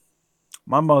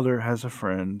my mother has a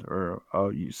friend or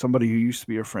somebody who used to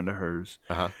be a friend of hers,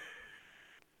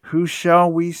 who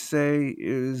shall we say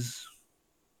is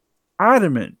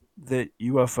adamant that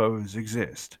UFOs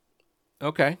exist.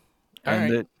 Okay, all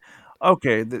and right.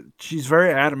 that she's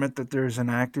very adamant that there's an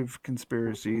active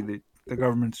conspiracy that the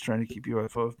government's trying to keep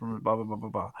UFOs from blah blah blah blah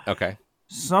blah. Okay.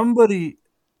 Somebody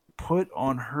put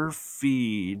on her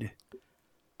feed,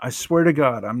 I swear to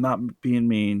God, I'm not being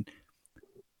mean,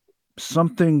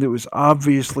 something that was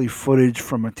obviously footage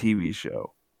from a TV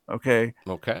show. Okay?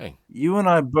 Okay. You and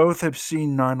I both have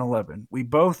seen 9/11. We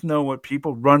both know what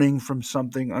people running from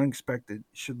something unexpected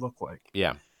should look like.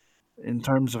 Yeah. In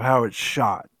terms of how it's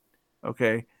shot.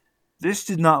 Okay? This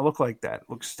did not look like that. It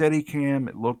looked steady cam.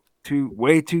 It looked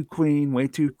way too clean, way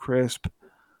too crisp.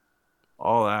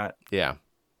 All that. Yeah.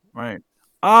 Right.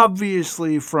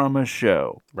 Obviously from a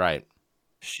show. Right.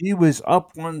 She was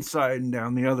up one side and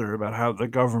down the other about how the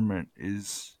government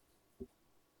is,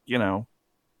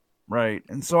 right.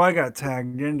 And so I got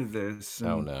tagged into this.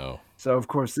 Oh no. So of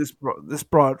course this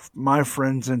brought my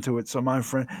friends into it. So my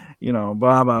friend,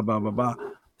 blah blah blah blah blah.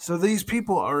 So these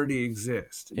people already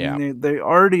exist. Yeah. I mean, they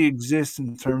already exist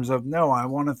in terms of, no, I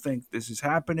want to think this is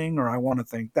happening, or I want to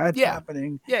think that's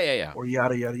happening. Yeah. Or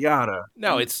yada, yada, yada.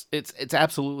 No, it's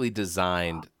absolutely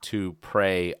designed to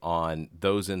prey on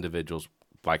those individuals,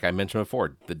 like I mentioned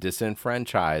before, the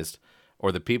disenfranchised,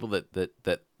 or the people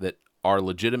that are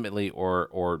legitimately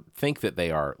or think that they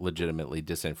are legitimately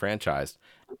disenfranchised,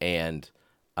 and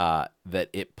that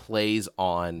it plays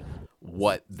on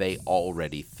what they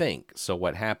already think. So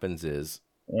what happens is,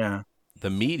 the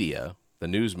media, the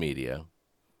news media,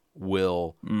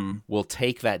 will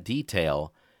take that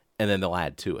detail and then they'll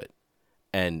add to it,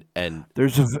 and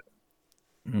there's a.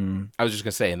 I was just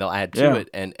gonna say, and they'll add to it,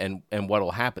 and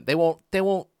what'll happen? They won't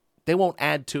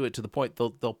add to it to the point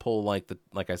they'll pull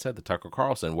like I said, the Tucker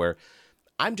Carlson, where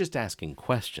I'm just asking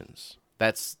questions.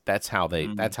 That's how they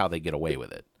get away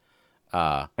with it.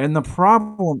 And the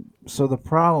problem,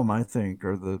 I think,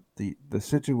 or the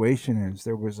situation is,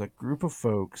 there was a group of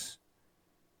folks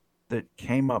that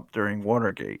came up during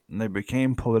Watergate, and they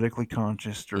became politically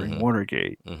conscious during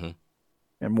Watergate. Mm-hmm.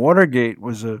 And Watergate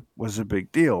was a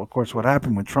big deal. Of course, what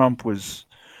happened with Trump was,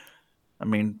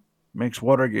 makes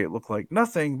Watergate look like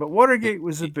nothing, but Watergate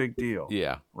was a big deal.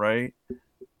 Yeah. Right?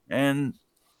 And,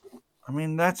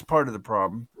 that's part of the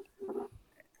problem.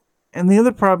 And the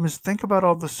other problem is, think about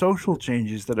all the social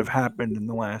changes that have happened in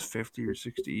the last 50 or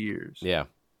 60 years. Yeah.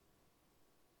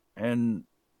 And,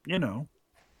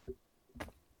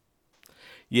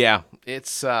 Yeah,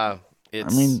 it's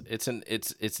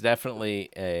definitely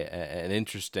an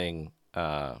interesting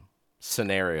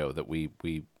scenario that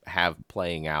we have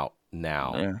playing out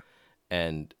now. Yeah.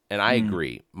 And I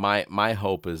agree. My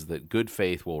hope is that good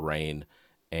faith will reign,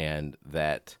 and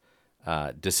that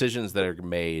decisions that are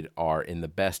made are in the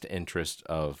best interest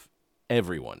of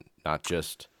everyone, not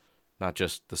just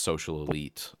the social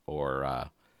elite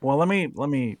or. Well, let me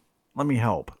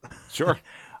help. Sure.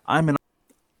 I'm an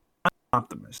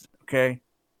optimist. Okay.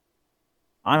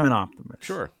 I'm an optimist.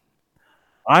 Sure.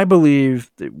 I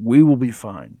believe that we will be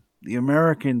fine. The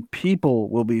American people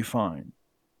will be fine.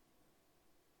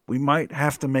 We might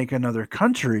have to make another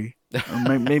country,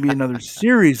 or maybe another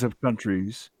series of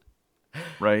countries,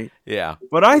 right? Yeah.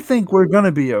 But I think we're going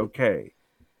to be okay.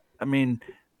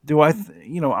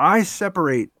 I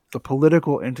separate the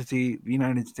political entity, the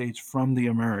United States, from the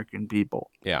American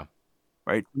people. Yeah.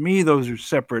 Right? To me, those are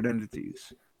separate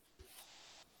entities.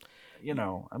 Yeah.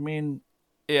 We're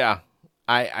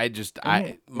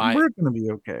going to be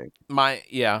okay.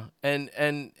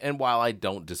 And while I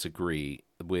don't disagree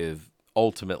with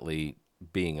ultimately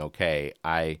being okay,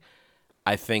 I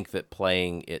think that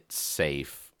playing it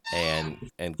safe and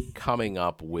coming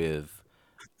up with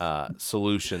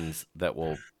solutions that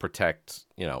will protect,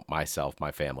 myself,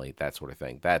 my family, that sort of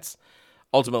thing. That's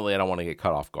ultimately, I don't want to get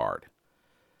caught off guard.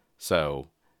 So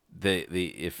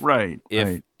if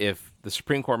the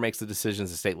Supreme Court makes the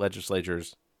decisions, the state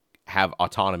legislatures have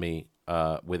autonomy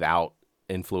without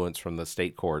influence from the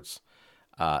state courts,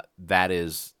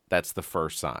 that's the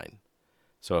first sign.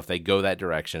 So if they go that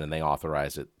direction and they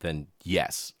authorize it, then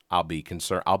yes, I'll be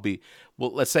concerned.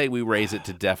 Let's say we raise it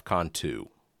to DEFCON 2,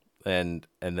 and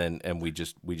we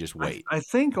just wait. I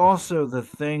think also the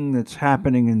thing that's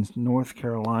happening in North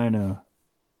Carolina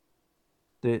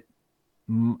that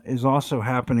is also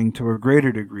happening to a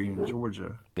greater degree in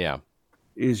Georgia. Yeah.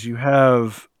 Is you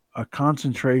have a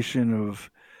concentration of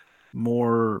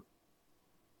more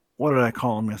what did I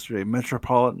call them yesterday?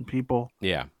 Metropolitan people.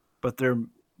 Yeah. But they're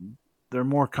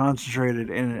more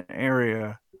concentrated in an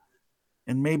area,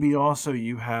 and maybe also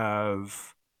you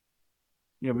have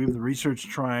maybe the research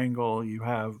triangle. You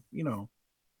have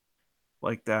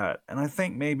like that, and I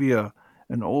think maybe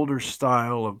an older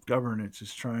style of governance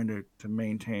is trying to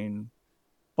maintain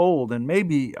hold, and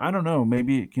maybe I don't know,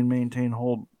 maybe it can maintain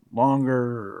hold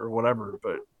longer or whatever.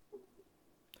 But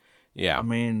yeah, I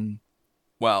mean,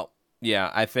 well,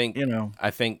 yeah, I think I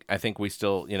think we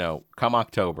still come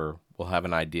October we'll have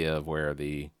an idea of where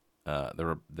the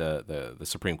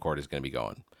Supreme Court is going to be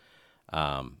going.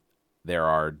 There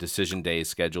are decision days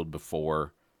scheduled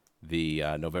before the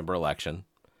November election,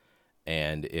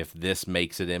 and if this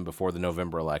makes it in before the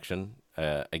November election,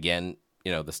 again,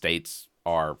 the states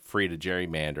are free to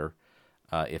gerrymander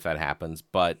if that happens.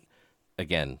 But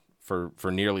again, for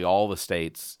nearly all the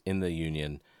states in the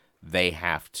union, they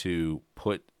have to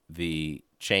put the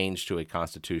change to a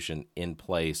constitution in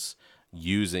place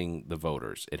using the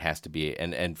voters. It has to be,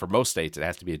 and for most states, it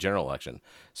has to be a general election.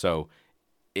 So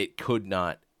it could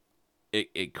not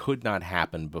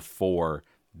happen before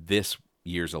this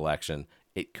year's election.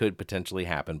 It could potentially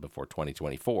happen before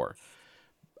 2024.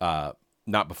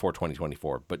 Not before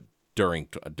 2024, but during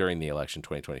the election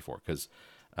 2024, because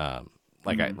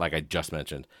like I just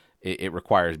mentioned, it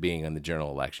requires being in the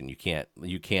general election. You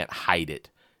can't hide it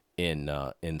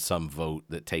in some vote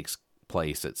that takes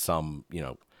place at some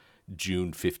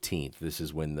June 15th. This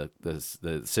is when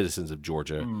the citizens of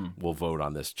Georgia will vote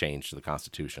on this change to the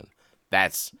Constitution. I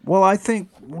think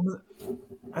one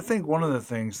of the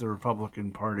things the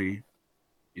Republican Party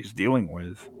is dealing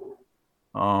with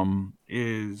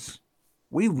is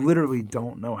we literally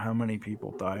don't know how many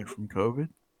people died from COVID.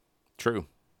 True.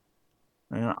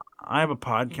 And I have a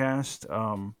podcast.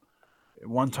 At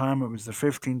one time, it was the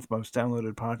 15th most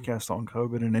downloaded podcast on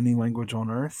COVID in any language on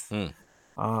earth.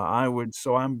 I would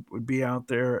be out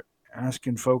there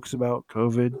asking folks about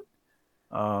COVID,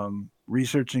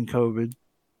 researching COVID.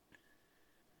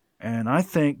 And I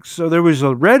think so. There was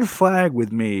a red flag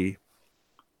with me.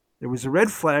 There was a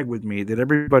red flag with me that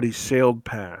everybody sailed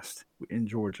past in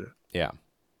Georgia. Yeah.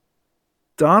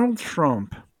 Donald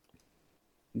Trump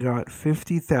got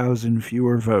 50,000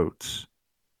 fewer votes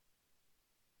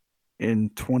in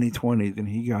 2020 than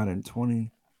he got in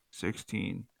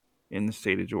 2016 in the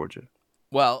state of Georgia.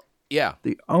 Well, yeah.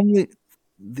 The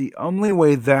only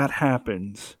way that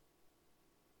happens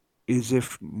is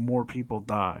if more people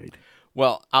died.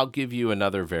 Well, I'll give you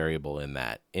another variable in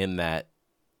that.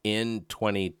 In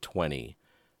 2020,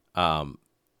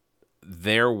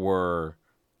 there were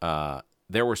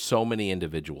so many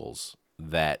individuals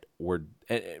that were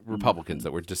Republicans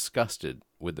that were disgusted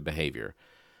with the behavior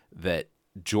that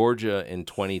Georgia in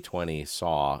 2020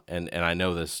 saw, and I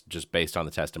know this just based on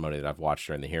the testimony that I've watched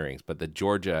during the hearings, but that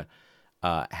Georgia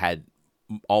had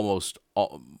almost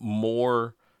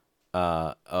more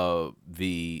of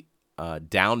the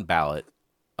down ballot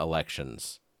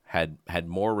elections had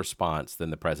more response than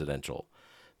the presidential.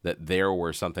 That there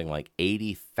were something like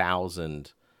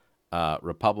 80,000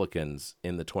 Republicans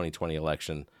in the 2020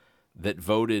 election that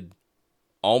voted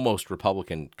almost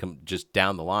Republican just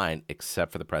down the line,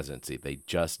 except for the presidency. They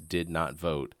just did not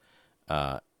vote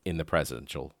in the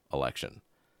presidential election.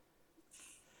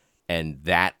 And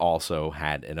that also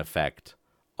had an effect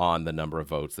on the number of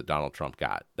votes that Donald Trump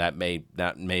got. That may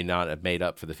not have made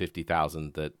up for the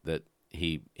 50,000 that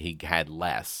he had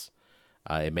less.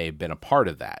 It may have been a part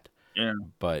of that. Yeah.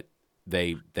 But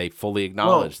they fully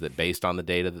acknowledged that based on the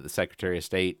data that the Secretary of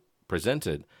State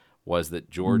presented was that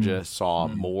Georgia saw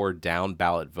more down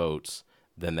ballot votes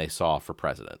than they saw for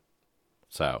president.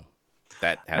 So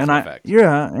that has an effect.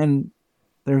 Yeah, and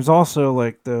there's also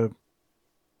like the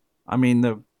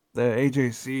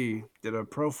AJC did a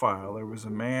profile. There was a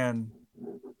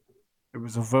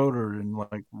voter in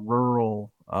like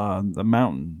rural the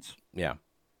mountains. Yeah.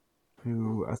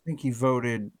 Who I think he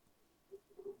voted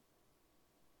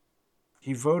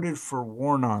for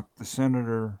Warnock, the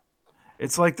senator.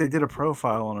 It's like they did a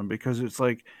profile on him because it's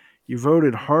like you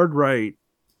voted hard right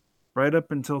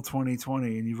up until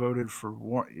 2020, and you voted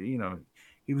for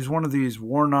he was one of these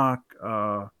Warnock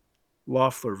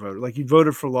Loeffler voters. Like you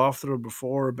voted for Loeffler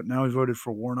before, but now he voted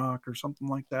for Warnock or something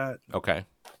like that. Okay.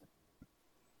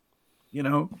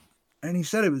 And he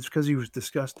said it was because he was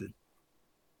disgusted.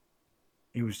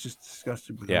 He was just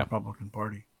disgusted with the Republican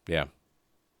Party. Yeah.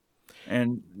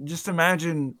 And just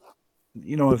imagine,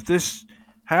 if this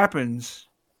happens,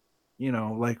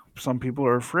 like some people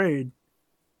are afraid,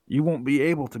 you won't be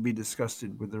able to be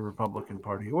disgusted with the Republican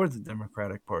Party or the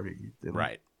Democratic Party.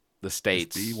 Right. The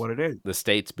states be what it is. The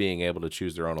states being able to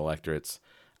choose their own electorates.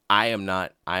 I am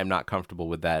not comfortable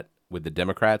with that, with the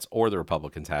Democrats or the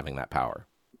Republicans having that power.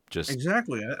 Just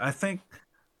exactly. I think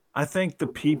the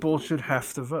people should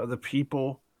have to vote. The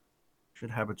people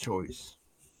should have a choice.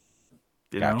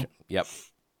 You gotcha. know? Yep.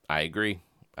 I agree.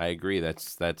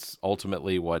 That's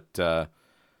ultimately what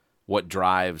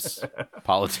drives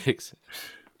politics.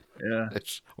 Yeah.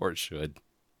 Or it should.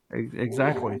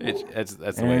 Exactly. That's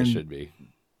the way it should be.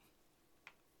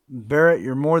 Barrett,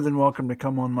 you're more than welcome to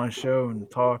come on my show and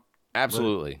talk.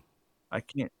 Absolutely. I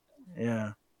can't.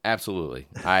 Yeah. Absolutely.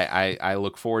 I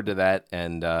look forward to that,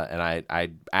 and I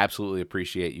absolutely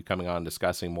appreciate you coming on and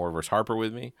discussing Moore versus Harper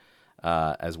with me,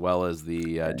 as well as the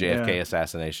JFK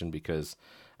assassination, because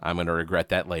I'm going to regret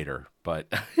that later. But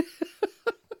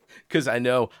because I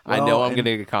know I'm going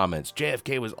to get comments.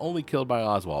 JFK was only killed by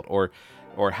Oswald, or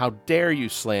how dare you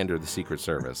slander the Secret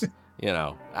Service?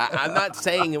 I'm not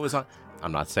saying it was on.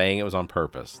 I'm not saying it was on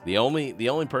purpose. The only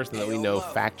person that we know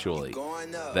factually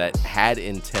that had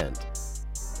intent.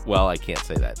 Well, I can't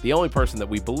say that. The only person that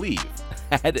we believe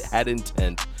had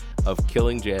intent of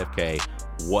killing JFK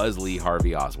was Lee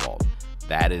Harvey Oswald.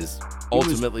 That is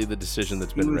ultimately the decision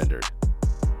that's been rendered.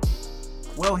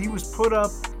 Well, he was put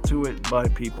up to it by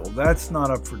people. That's not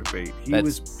up for debate. He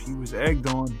was egged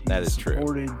on. That is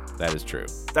supported. True. That is true.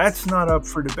 That's not up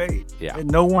for debate. Yeah. And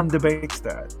no one debates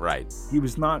that. Right. He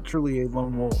was not truly a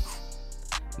lone wolf.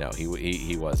 No,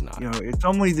 he was not. It's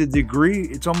only the degree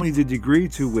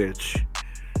to which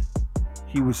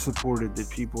he was supported that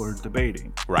people are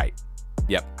debating. Right.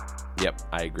 Yep.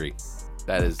 I agree.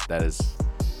 That is.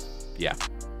 Yeah.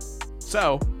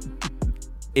 So,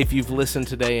 if you've listened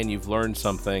today and you've learned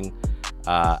something,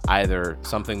 either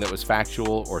something that was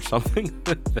factual or something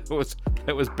that was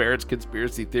Barrett's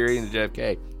conspiracy theory into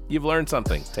JFK, you've learned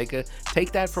something. Take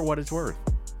that for what it's worth.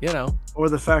 Or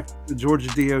the fact the Georgia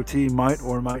DOT might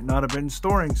or might not have been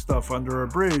storing stuff under a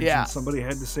bridge, and somebody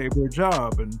had to save their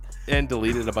job and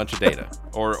deleted a bunch of data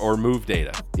or moved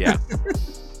data. Yeah.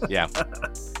 Yeah.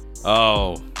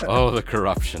 Oh, the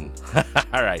corruption.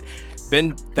 All right.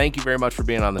 Ben, thank you very much for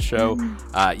being on the show.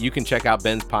 You can check out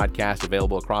Ben's podcast,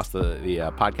 available across the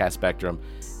podcast spectrum.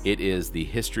 It is the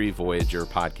History Voyager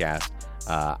podcast.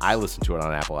 I listen to it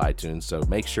on Apple iTunes, so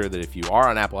make sure that if you are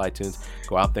on Apple iTunes,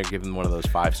 go out there and give them one of those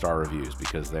 5-star reviews,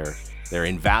 because they're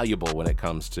invaluable when it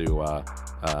comes to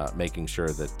making sure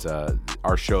that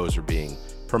our shows are being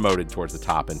promoted towards the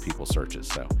top in people's searches.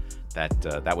 So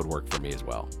that would work for me as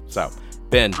well. So,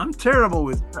 Ben, I'm terrible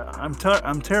with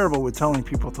telling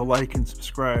people to like and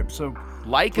subscribe. So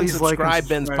like and subscribe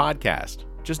Ben's podcast.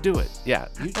 Just do it. Yeah.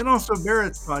 And also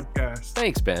Barrett's podcast.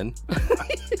 Thanks, Ben.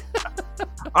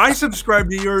 I subscribe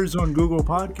to yours on Google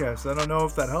Podcasts. I don't know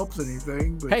if that helps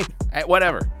anything, but hey,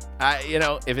 whatever.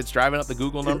 If it's driving up the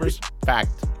Google numbers,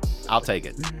 fact, I'll take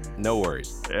it. No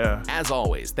worries. Yeah. As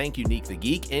always, thank you, Neek the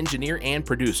Geek, engineer and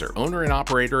producer, owner and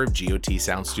operator of GOT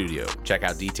Sound Studio. Check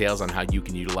out details on how you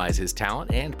can utilize his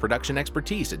talent and production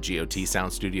expertise at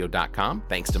gotsoundstudio.com.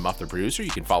 Thanks to Muff the Producer.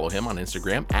 You can follow him on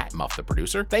Instagram at Muff the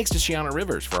Producer. Thanks to Shiana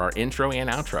Rivers for our intro and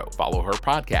outro. Follow her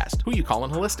podcast, Who You Callin'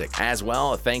 Holistic. As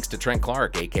well, thanks to Trent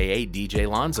Clark, aka DJ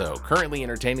Lonzo, currently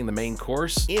entertaining the main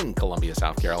course in Columbia,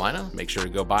 South Carolina. Make sure to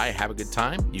go by, have a good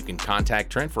time. You can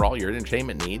contact Trent for all your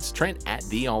entertainment needs. Trent at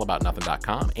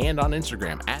theallaboutnothing.com and on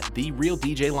Instagram at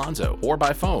TheRealDJLonzo or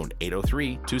by phone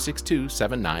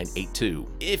 803-262-7982.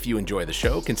 If you enjoy the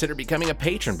show, consider becoming a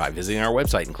patron by visiting our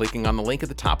website and clicking on the link at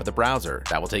the top of the browser.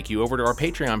 That will take you over to our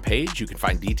Patreon page. You can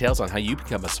find details on how you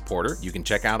become a supporter. You can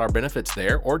check out our benefits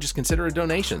there, or just consider a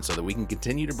donation so that we can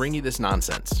continue to bring you this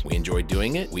nonsense. We enjoy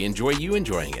doing it. We enjoy you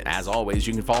enjoying it. As always,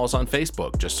 you can follow us on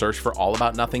Facebook. Just search for All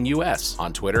About Nothing US,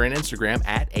 on Twitter and Instagram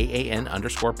at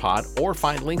AAN_pod, or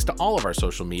find links to all of our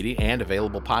social media and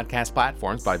available podcast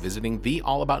platforms by visiting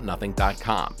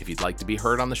theallaboutnothing.com. If you'd like to be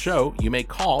heard on the show, you may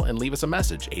call and leave us a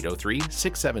message,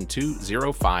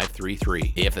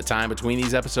 803-672-0533. If the time between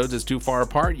these episodes is too far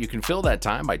apart, you can fill that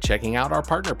time by checking out our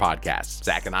partner podcasts.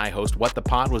 Zach and I host What the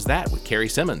Pod Was That with Carrie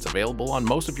Simmons, available on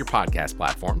most of your podcast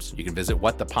platforms. You can visit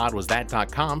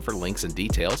whatthepodwasthat.com for links and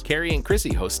details. Carrie and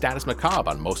Chrissy host Status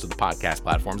Macabre on most of the podcast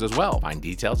platforms as well. Find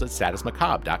details at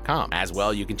statusmacabre.com. As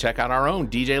well, you can check out our own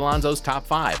DJ Lonzo's Top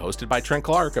 5, hosted by Trent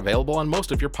Clark, available on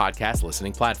most of your podcast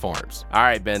listening platforms. All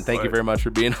right, Ben, thank you very much for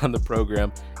being on the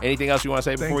program. Anything else you want to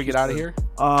say before we get out of here?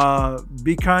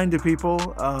 Be kind to people.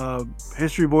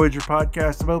 History Voyager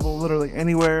podcast, available literally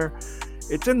anywhere.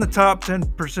 It's in the top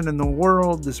 10% in the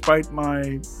world, despite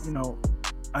my,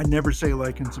 I never say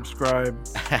like and subscribe,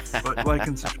 but like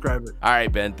and subscribe it. All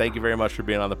right, Ben, thank you very much for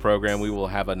being on the program. We will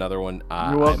have another one,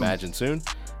 I imagine, soon.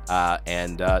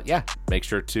 Make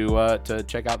sure to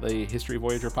check out the History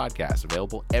Voyager podcast,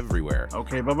 available everywhere.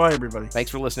 Okay, bye-bye, everybody.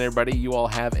 Thanks for listening, everybody. You all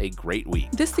have a great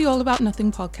week. This The All About Nothing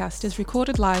podcast is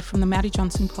recorded live from the Maddie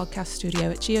Johnson podcast studio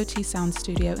at GOT Sound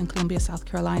Studio in Columbia, South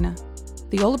Carolina.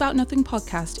 The All About Nothing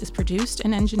podcast is produced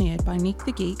and engineered by Neek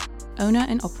the Geek, owner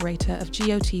and operator of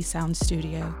GOT Sound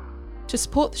Studio. To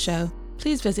support the show,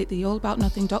 please visit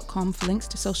theallaboutnothing.com for links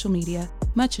to social media,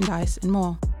 merchandise, and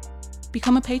more.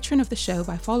 Become a patron of the show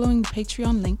by following the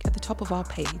Patreon link at the top of our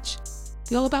page.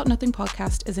 The All About Nothing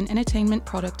podcast is an entertainment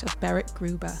product of Barrett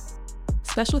Gruber.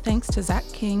 Special thanks to Zach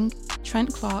King,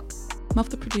 Trent Clark, Muff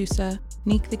the producer,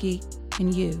 Neek the Geek,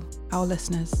 and you, our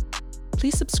listeners.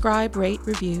 Please subscribe, rate,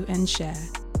 review, and share.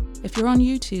 If you're on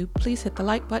YouTube, please hit the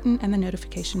like button and the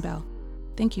notification bell.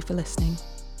 Thank you for listening.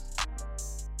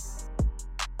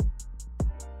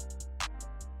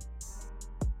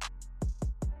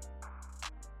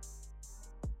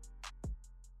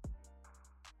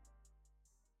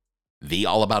 The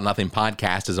All About Nothing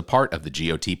podcast is a part of the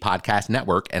GOT Podcast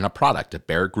Network and a product of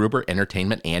Barrett Gruber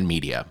Entertainment and Media.